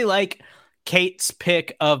 I really like Kate's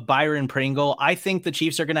pick of Byron Pringle. I think the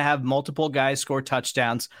Chiefs are going to have multiple guys score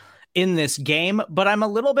touchdowns in this game, but I'm a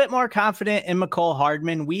little bit more confident in Mecole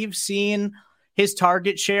Hardman. We've seen his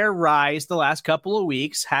target share rise the last couple of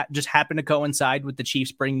weeks, just happened to coincide with the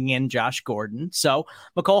Chiefs bringing in Josh Gordon. So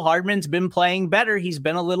Mecole Hardman's been playing better. He's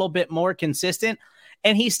been a little bit more consistent,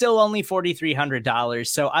 and he's still only $4,300.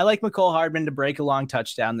 So I like Mecole Hardman to break a long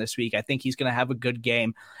touchdown this week. I think he's going to have a good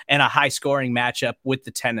game and a high-scoring matchup with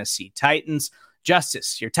the Tennessee Titans.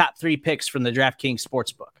 Justice, your top 3 picks from the DraftKings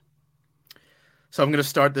Sportsbook. So I'm going to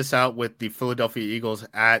start this out with the Philadelphia Eagles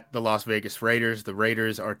at the Las Vegas Raiders. The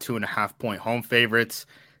Raiders are 2.5-point home favorites.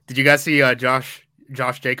 Did you guys see Josh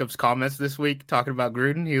Jacobs' comments this week talking about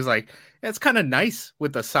Gruden? He was like, yeah, it's kind of nice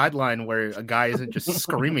with a sideline where a guy isn't just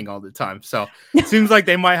screaming all the time. So it seems like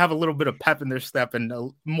they might have a little bit of pep in their step, and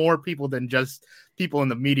more people than just people in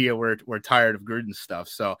the media were tired of Gruden's stuff.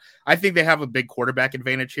 So I think they have a big quarterback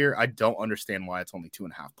advantage here. I don't understand why it's only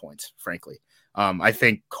 2.5 points, frankly. I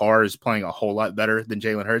think Carr is playing a whole lot better than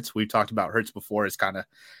Jalen Hurts. We've talked about Hurts before. It's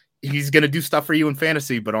he's going to do stuff for you in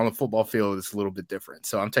fantasy, but on the football field, it's a little bit different.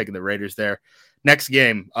 So I'm taking the Raiders there. Next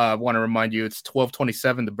game, I want to remind you, it's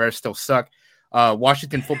 12-27. The Bears still suck.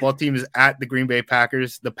 Washington football team is at the Green Bay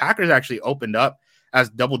Packers. The Packers actually opened up as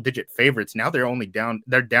double-digit favorites. Now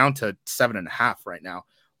they're down to 7.5 right now.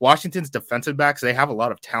 Washington's defensive backs, they have a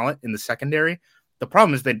lot of talent in the secondary. The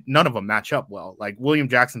problem is that none of them match up well. Like William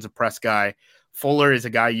Jackson's a press guy. Fuller is a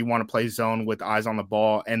guy you want to play zone with eyes on the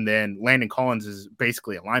ball. And then Landon Collins is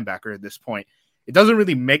basically a linebacker at this point. It doesn't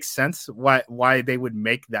really make sense why they would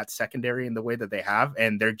make that secondary in the way that they have,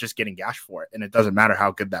 and they're just getting gashed for it. And it doesn't matter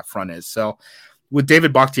how good that front is. So with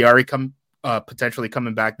David Bakhtiari potentially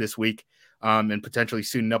coming back this week and potentially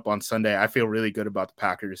suiting up on Sunday, I feel really good about the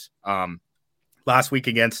Packers. Last week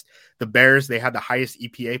against the Bears, they had the highest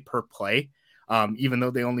EPA per play. Even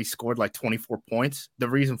though they only scored like 24 points, the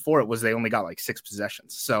reason for it was they only got like 6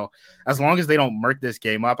 possessions. So as long as they don't murk this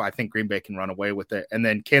game up, I think Green Bay can run away with it. And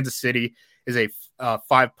then Kansas City is a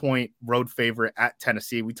 5-point road favorite at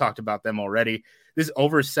Tennessee. We talked about them already. This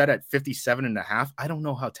over is set at 57.5. I don't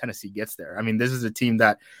know how Tennessee gets there. I mean, this is a team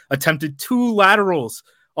that attempted 2 laterals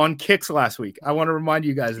on kicks last week. I want to remind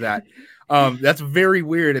you guys that. That's very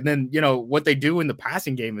weird. And then, what they do in the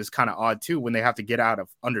passing game is kind of odd too, when they have to get out of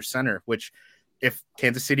under center, which if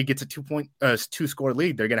Kansas City gets a 2-score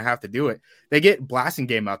lead, they're going to have to do it. They get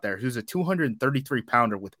Blasingame out there, who's a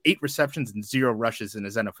 233-pounder with 8 receptions and 0 rushes in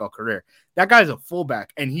his NFL career. That guy's a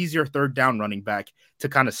fullback, and he's your third down running back to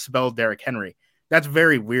kind of spell Derrick Henry. That's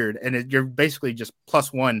very weird, and you're basically just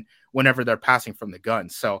 +1 whenever they're passing from the gun.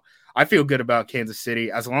 So I feel good about Kansas City.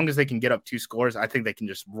 As long as they can get up 2 scores, I think they can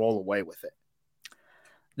just roll away with it.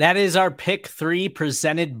 That is our pick 3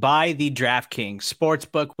 presented by the DraftKings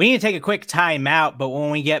Sportsbook. We need to take a quick time out, but when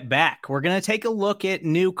we get back, we're going to take a look at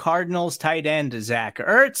new Cardinals tight end Zach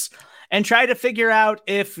Ertz and try to figure out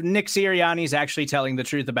if Nick Sirianni is actually telling the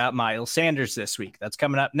truth about Miles Sanders this week. That's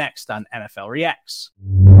coming up next on NFL Reacts.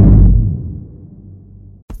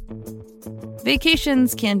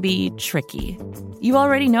 Vacations can be tricky. You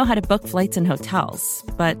already know how to book flights and hotels,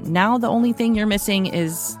 but now the only thing you're missing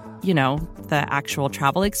is, the actual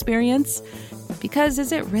travel experience. Because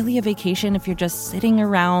is it really a vacation if you're just sitting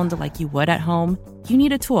around like you would at home? You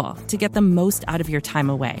need a tool to get the most out of your time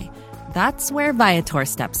away. That's where Viator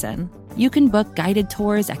steps in. You can book guided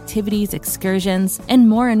tours, activities, excursions, and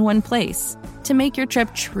more in one place to make your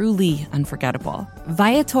trip truly unforgettable.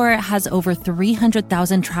 Viator has over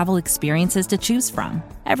 300,000 travel experiences to choose from.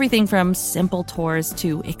 Everything from simple tours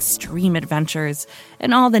to extreme adventures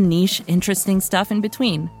and all the niche, interesting stuff in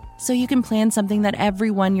between. So you can plan something that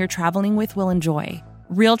everyone you're traveling with will enjoy.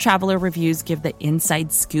 Real traveler reviews give the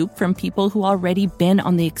inside scoop from people who already been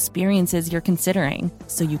on the experiences you're considering,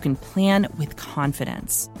 so you can plan with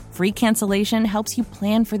confidence. Free cancellation helps you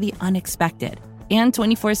plan for the unexpected. And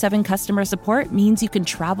 24/7 customer support means you can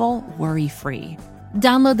travel worry-free.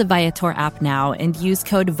 Download the Viator app now and use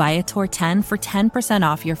code Viator10 for 10%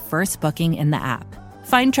 off your first booking in the app.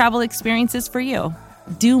 Find travel experiences for you.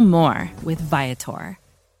 Do more with Viator.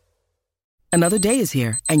 Another day is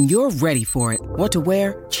here, and you're ready for it. What to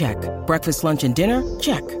wear? Check. Breakfast, lunch, and dinner?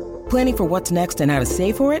 Check. Planning for what's next and how to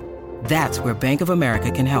save for it? That's where Bank of America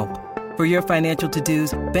can help. For your financial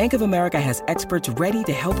to-dos, Bank of America has experts ready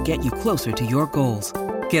to help get you closer to your goals.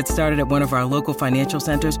 Get started at one of our local financial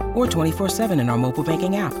centers or 24/7 in our mobile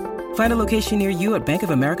banking app. Find a location near you at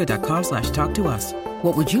bankofamerica.com/talktous.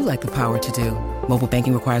 What would you like the power to do? Mobile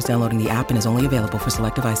banking requires downloading the app and is only available for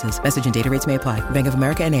select devices. Message and data rates may apply. Bank of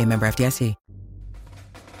America N.A., member FDIC.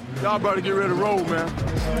 Y'all better get ready to roll, man.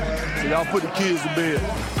 So y'all put the kids to bed.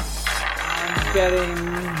 I'm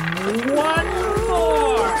getting one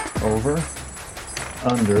more. Over,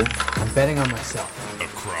 under. I'm betting on myself.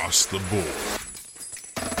 Across the board.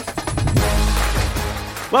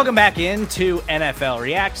 Welcome back into NFL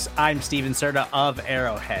Reacts. I'm Steven Serta of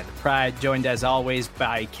Arrowhead Pride, joined as always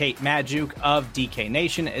by Kate Magdziuk of DK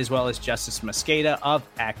Nation, as well as Justice Mosqueda of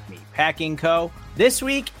Acme Packing Co. This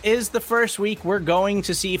week is the first week we're going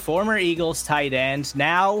to see former Eagles tight end,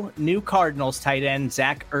 now new Cardinals tight end,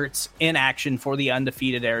 Zach Ertz in action for the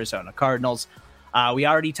undefeated Arizona Cardinals. We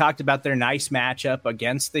already talked about their nice matchup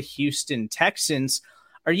against the Houston Texans.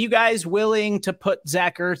 Are you guys willing to put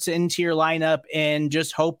Zach Ertz into your lineup and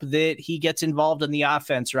just hope that he gets involved in the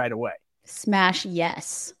offense right away? Smash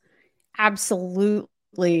yes.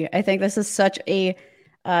 Absolutely. I think this is such a,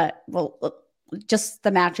 just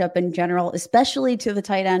the matchup in general, especially to the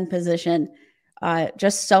tight end position.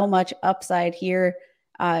 Just so much upside here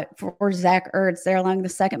for Zach Ertz. They're allowing the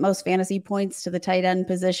second most fantasy points to the tight end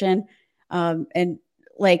position. And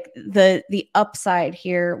like the upside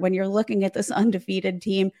here when you're looking at this undefeated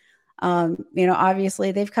team,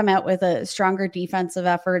 obviously they've come out with a stronger defensive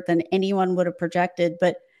effort than anyone would have projected.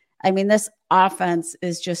 But I mean, this offense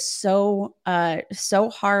is just so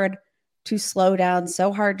hard to slow down,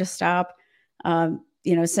 so hard to stop.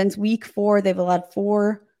 Since week 4, they've allowed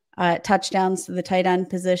 4 touchdowns to the tight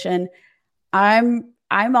end position. I'm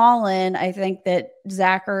all in. I think that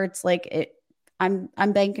Zach Ertz,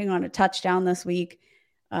 I'm banking on a touchdown this week.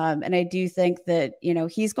 And I do think that,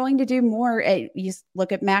 he's going to do more. You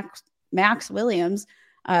look at Max Williams,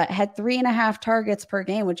 had 3.5 targets per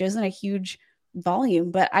game, which isn't a huge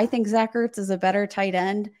volume, but I think Zach Ertz is a better tight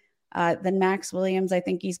end than Max Williams. I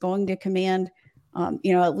think he's going to command,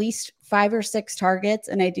 at least 5 or 6 targets.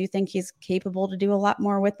 And I do think he's capable to do a lot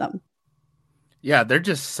more with them. Yeah, they're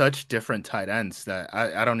just such different tight ends that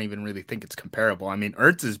I don't even really think it's comparable. I mean,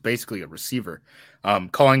 Ertz is basically a receiver.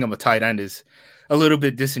 Calling him a tight end is a little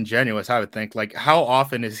bit disingenuous, I would think. Like, how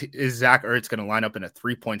often is Zach Ertz going to line up in a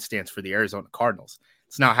 3-point stance for the Arizona Cardinals?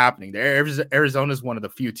 It's not happening. Arizona is one of the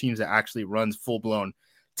few teams that actually runs full-blown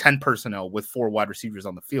 10 personnel with 4 wide receivers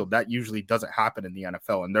on the field. That usually doesn't happen in the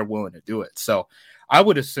NFL, and they're willing to do it. So I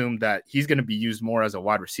would assume that he's going to be used more as a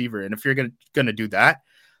wide receiver. And if you're going to do that,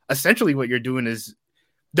 essentially what you're doing is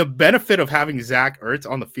the benefit of having Zach Ertz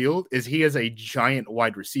on the field is he is a giant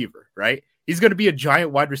wide receiver, right? He's going to be a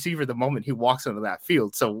giant wide receiver the moment he walks onto that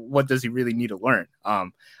field. So what does he really need to learn? I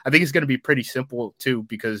think it's going to be pretty simple too,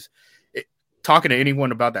 because talking to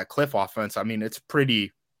anyone about that Cliff offense, I mean, it's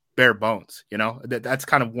pretty bare bones. That's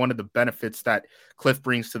kind of one of the benefits that Cliff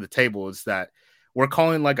brings to the table is that we're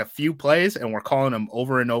calling like a few plays and we're calling them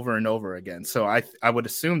over and over and over again. So I would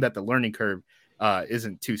assume that the learning curve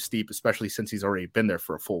isn't too steep, especially since he's already been there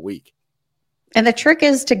for a full week. And the trick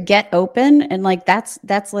is to get open. And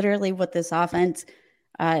that's literally what this offense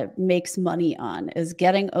makes money on, is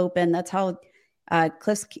getting open. That's how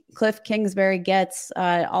Cliff Kingsbury gets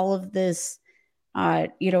all of this,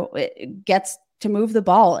 it gets to move the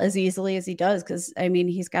ball as easily as he does. Cause I mean,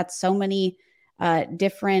 he's got so many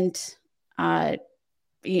different,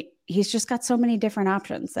 he's just got so many different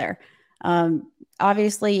options there.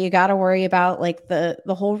 Obviously you got to worry about like the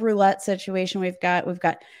whole roulette situation. We've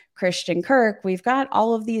got Christian Kirk. We've got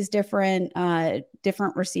all of these different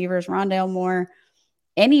receivers, Rondale Moore.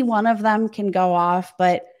 Any one of them can go off,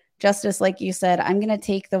 but Justice, like you said, I'm going to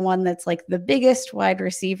take the one that's like the biggest wide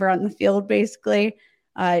receiver on the field, basically.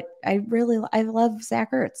 I love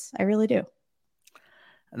Zach Ertz. I really do.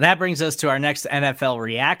 And that brings us to our next NFL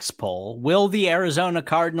Reacts poll. Will the Arizona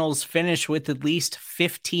Cardinals finish with at least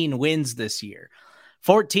 15 wins this year?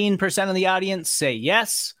 14% of the audience say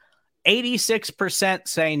yes. 86%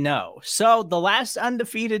 say no. So the last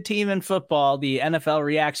undefeated team in football, the NFL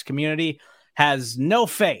Reacts community, has no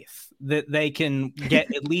faith that they can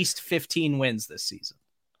get at least 15 wins this season.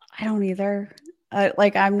 I don't either.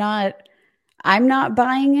 I'm not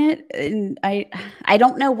buying it. And I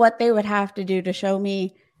don't know what they would have to do to show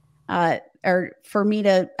me or for me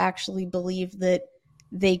to actually believe that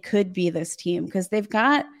they could be this team, because they've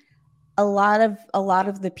got a lot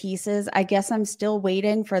of the pieces. I guess I'm still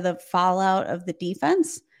waiting for the fallout of the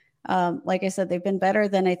defense. Like I said, they've been better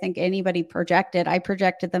than I think anybody projected. I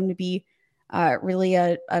projected them to be really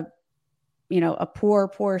a a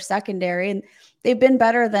poor secondary, and they've been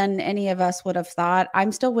better than any of us would have thought.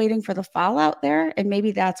 I'm still waiting for the fallout there. And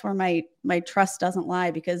maybe that's where my trust doesn't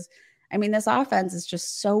lie, because this offense is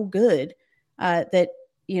just so good that,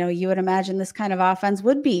 you would imagine this kind of offense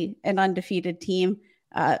would be an undefeated team.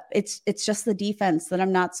 It's just the defense that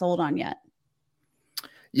I'm not sold on yet.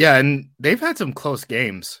 Yeah. And they've had some close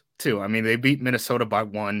games too. They beat Minnesota by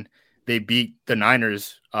 1. They beat the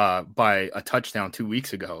Niners by a touchdown 2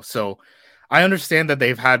 weeks ago. So I understand that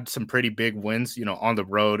they've had some pretty big wins, on the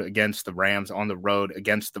road against the Rams, on the road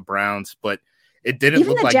against the Browns, but it didn't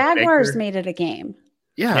Even look the like Jaguars made it a game.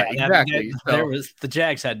 Yeah, exactly. The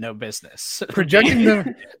Jags had no business. projecting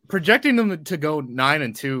them to go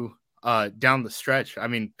 9-2 down the stretch.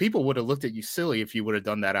 People would have looked at you silly if you would have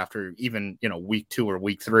done that after even, week 2 or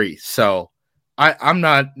week 3. So I'm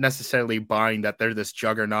not necessarily buying that they're this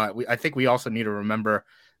juggernaut. I think we also need to remember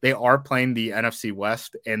they are playing the NFC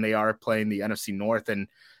West and they are playing the NFC North. And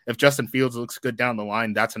if Justin Fields looks good down the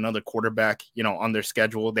line, that's another quarterback, on their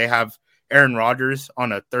schedule. They have Aaron Rodgers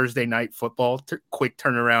on a Thursday night football, quick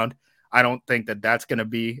turnaround. I don't think that that's going to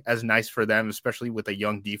be as nice for them, especially with a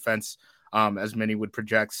young defense, as many would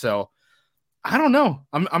project. So I don't know.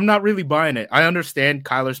 I'm not really buying it. I understand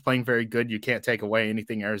Kyler's playing very good. You can't take away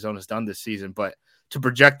anything Arizona's done this season, but to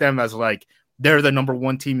project them as like they're the number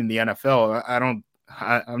 1 team in the NFL,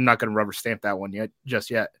 I'm not going to rubber stamp that one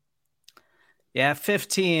just yet. Yeah,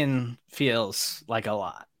 15 feels like a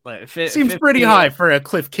lot. But seems 15, pretty high for a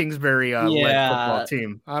Cliff Kingsbury led football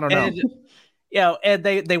team. I don't know. And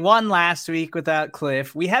they won last week without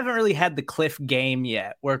Cliff. We haven't really had the Cliff game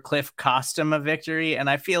yet where Cliff cost him a victory, and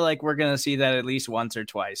I feel like we're going to see that at least once or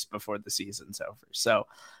twice before the season's over. So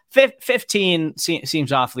 15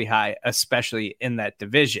 seems awfully high, especially in that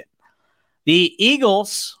division. The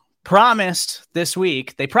Eagles promised this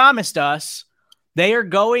week, they promised us they are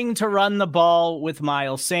going to run the ball with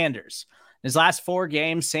Miles Sanders. His last 4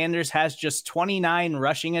 games, Sanders has just 29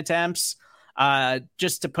 rushing attempts.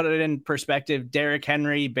 Just to put it in perspective, Derrick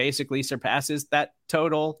Henry basically surpasses that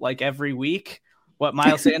total like every week, what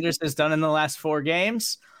Miles Sanders has done in the last 4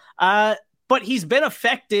 games. But he's been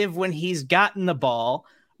effective when he's gotten the ball.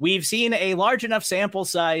 We've seen a large enough sample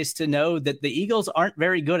size to know that the Eagles aren't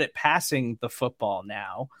very good at passing the football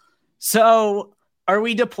now. So are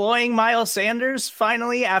we deploying Miles Sanders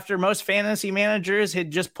finally after most fantasy managers had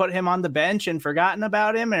just put him on the bench and forgotten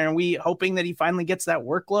about him? And are we hoping that he finally gets that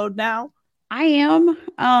workload now? I am.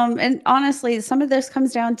 And honestly, some of this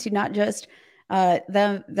comes down to not just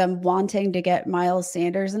them wanting to get Miles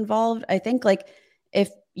Sanders involved. I think like if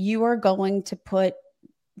you are going to put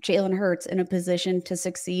Jalen Hurts in a position to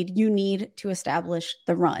succeed, you need to establish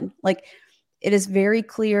the run. Like it is very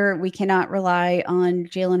clear we cannot rely on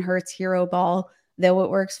Jalen Hurts hero ball, though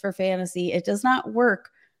it works for fantasy. It does not work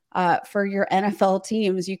for your NFL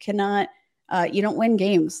teams. You cannot, you don't win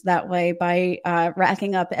games that way by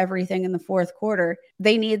racking up everything in the fourth quarter.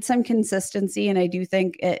 They need some consistency, and I do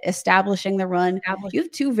think establishing the run. You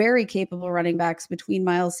have 2 very capable running backs between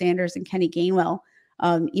Miles Sanders and Kenny Gainwell.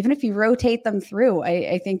 Even if you rotate them through,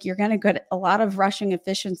 I think you're going to get a lot of rushing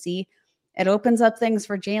efficiency. It opens up things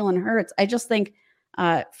for Jalen Hurts. I just think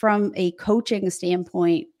from a coaching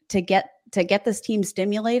standpoint, to get this team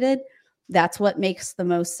stimulated, that's what makes the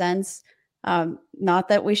most sense. Not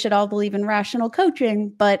that we should all believe in rational coaching,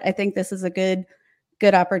 but I think this is a good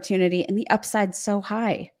opportunity, and the upside's so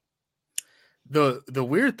high. The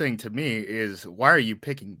weird thing to me is, why are you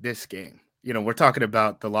picking this game? We're talking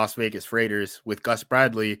about the Las Vegas Raiders with Gus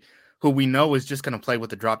Bradley, who we know is just going to play with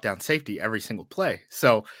the drop down safety every single play.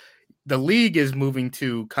 So the league is moving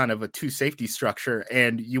to kind of a 2 safety structure,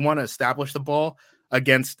 and you want to establish the ball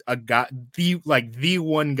against a guy, the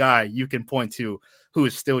one guy you can point to who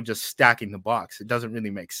is still just stacking the box. It doesn't really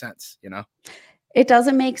make sense, It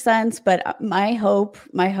doesn't make sense, but my hope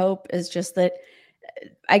is just that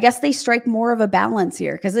I guess they strike more of a balance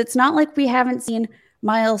here, because it's not like we haven't seen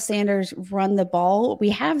Miles Sanders run the ball. We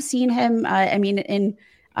have seen him, in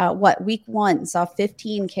week 1, saw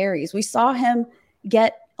 15 carries. We saw him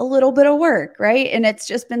get a little bit of work, right? And it's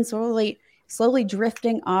just been slowly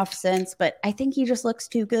drifting off since, but I think he just looks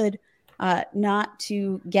too good not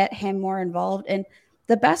to get him more involved. And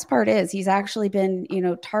the best part is he's actually been,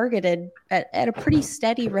 targeted at a pretty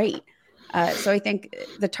steady rate. So I think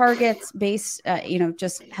the targets base,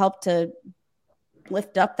 just help to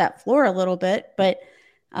lift up that floor a little bit. But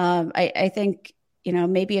I think,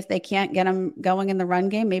 maybe if they can't get him going in the run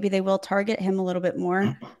game, maybe they will target him a little bit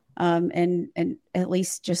more and at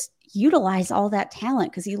least just utilize all that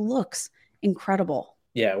talent, because he looks incredible.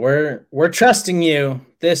 Yeah, we're trusting you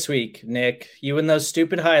this week, Nick. You and those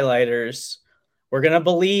stupid highlighters. We're going to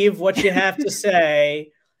believe what you have to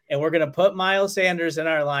say, and we're going to put Miles Sanders in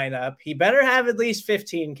our lineup. He better have at least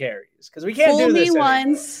 15 carries because we can't do this Fool me anymore.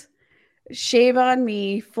 once, shame on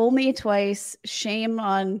me. Fool me twice, shame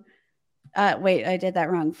on... wait, I did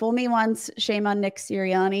that wrong. Fool me once, shame on Nick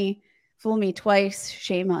Sirianni. Fool me twice,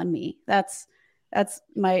 shame on me. That's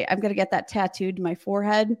my... I'm going to get that tattooed to my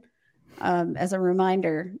forehead as a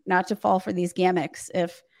reminder not to fall for these gimmicks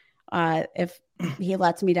if he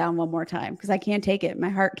lets me down one more time, because I can't take it. My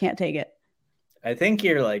heart can't take it. I think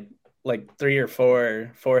you're like 3 or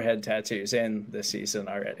 4 forehead tattoos in this season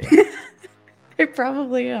already. I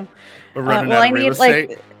probably am. We're running out of real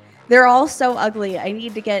estate. They're all so ugly. I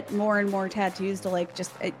need to get more and more tattoos to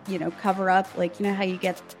just cover up, how you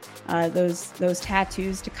get those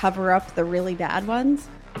tattoos to cover up the really bad ones.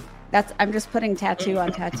 I'm just putting tattoo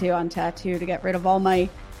on tattoo on tattoo to get rid of all my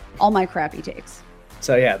crappy takes.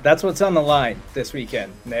 So yeah, that's what's on the line this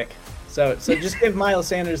weekend, Nick. So just give Miles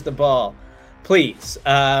Sanders the ball, please.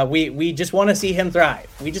 We just want to see him thrive.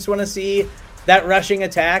 We just want to see that rushing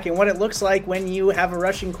attack and what it looks like when you have a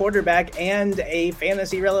rushing quarterback and a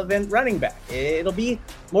fantasy relevant running back. It'll be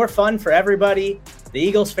more fun for everybody. The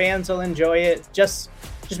Eagles fans will enjoy it. Just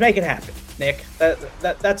make it happen, Nick.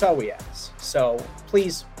 That's all we ask. So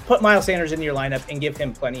please put Miles Sanders in your lineup and give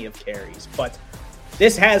him plenty of carries. But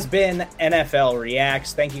this has been NFL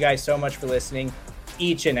Reacts. Thank you guys so much for listening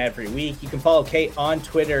each and every week. You can follow Kate on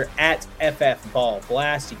Twitter at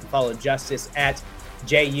FFBallBlast. You can follow Justice at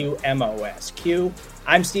JUMOSQ.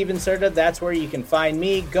 I'm Steven Serta. That's where you can find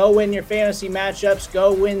me. Go win your fantasy matchups.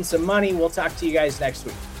 Go win some money. We'll talk to you guys next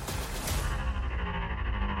week.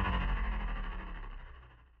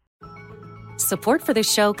 Support for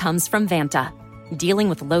this show comes from Vanta. Dealing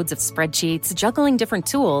with loads of spreadsheets, juggling different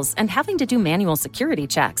tools, and having to do manual security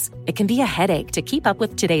checks, it can be a headache to keep up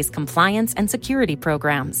with today's compliance and security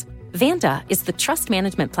programs. Vanta is the trust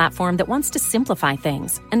management platform that wants to simplify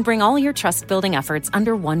things and bring all your trust-building efforts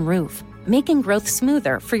under one roof, making growth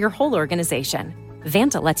smoother for your whole organization.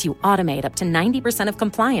 Vanta lets you automate up to 90% of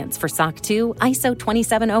compliance for SOC 2, ISO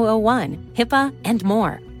 27001, HIPAA, and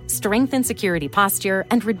more. Strengthen security posture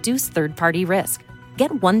and reduce third-party risk.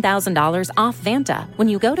 Get $1,000 off Vanta when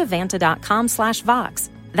you go to vanta.com/Vox.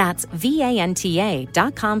 That's VANTA.com/Vox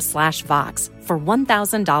for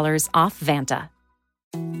 $1,000 off Vanta.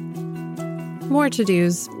 More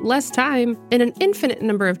to-dos, less time, and an infinite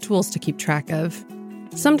number of tools to keep track of.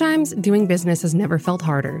 Sometimes doing business has never felt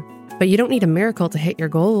harder, but you don't need a miracle to hit your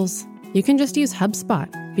goals. You can just use HubSpot,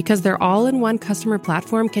 because their all-in-one customer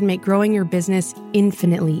platform can make growing your business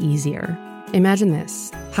infinitely easier. Imagine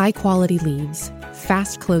this: high-quality leads,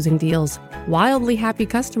 fast closing deals, wildly happy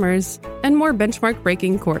customers, and more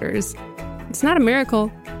benchmark-breaking quarters. It's not a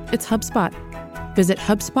miracle, it's HubSpot. Visit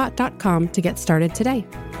HubSpot.com to get started today.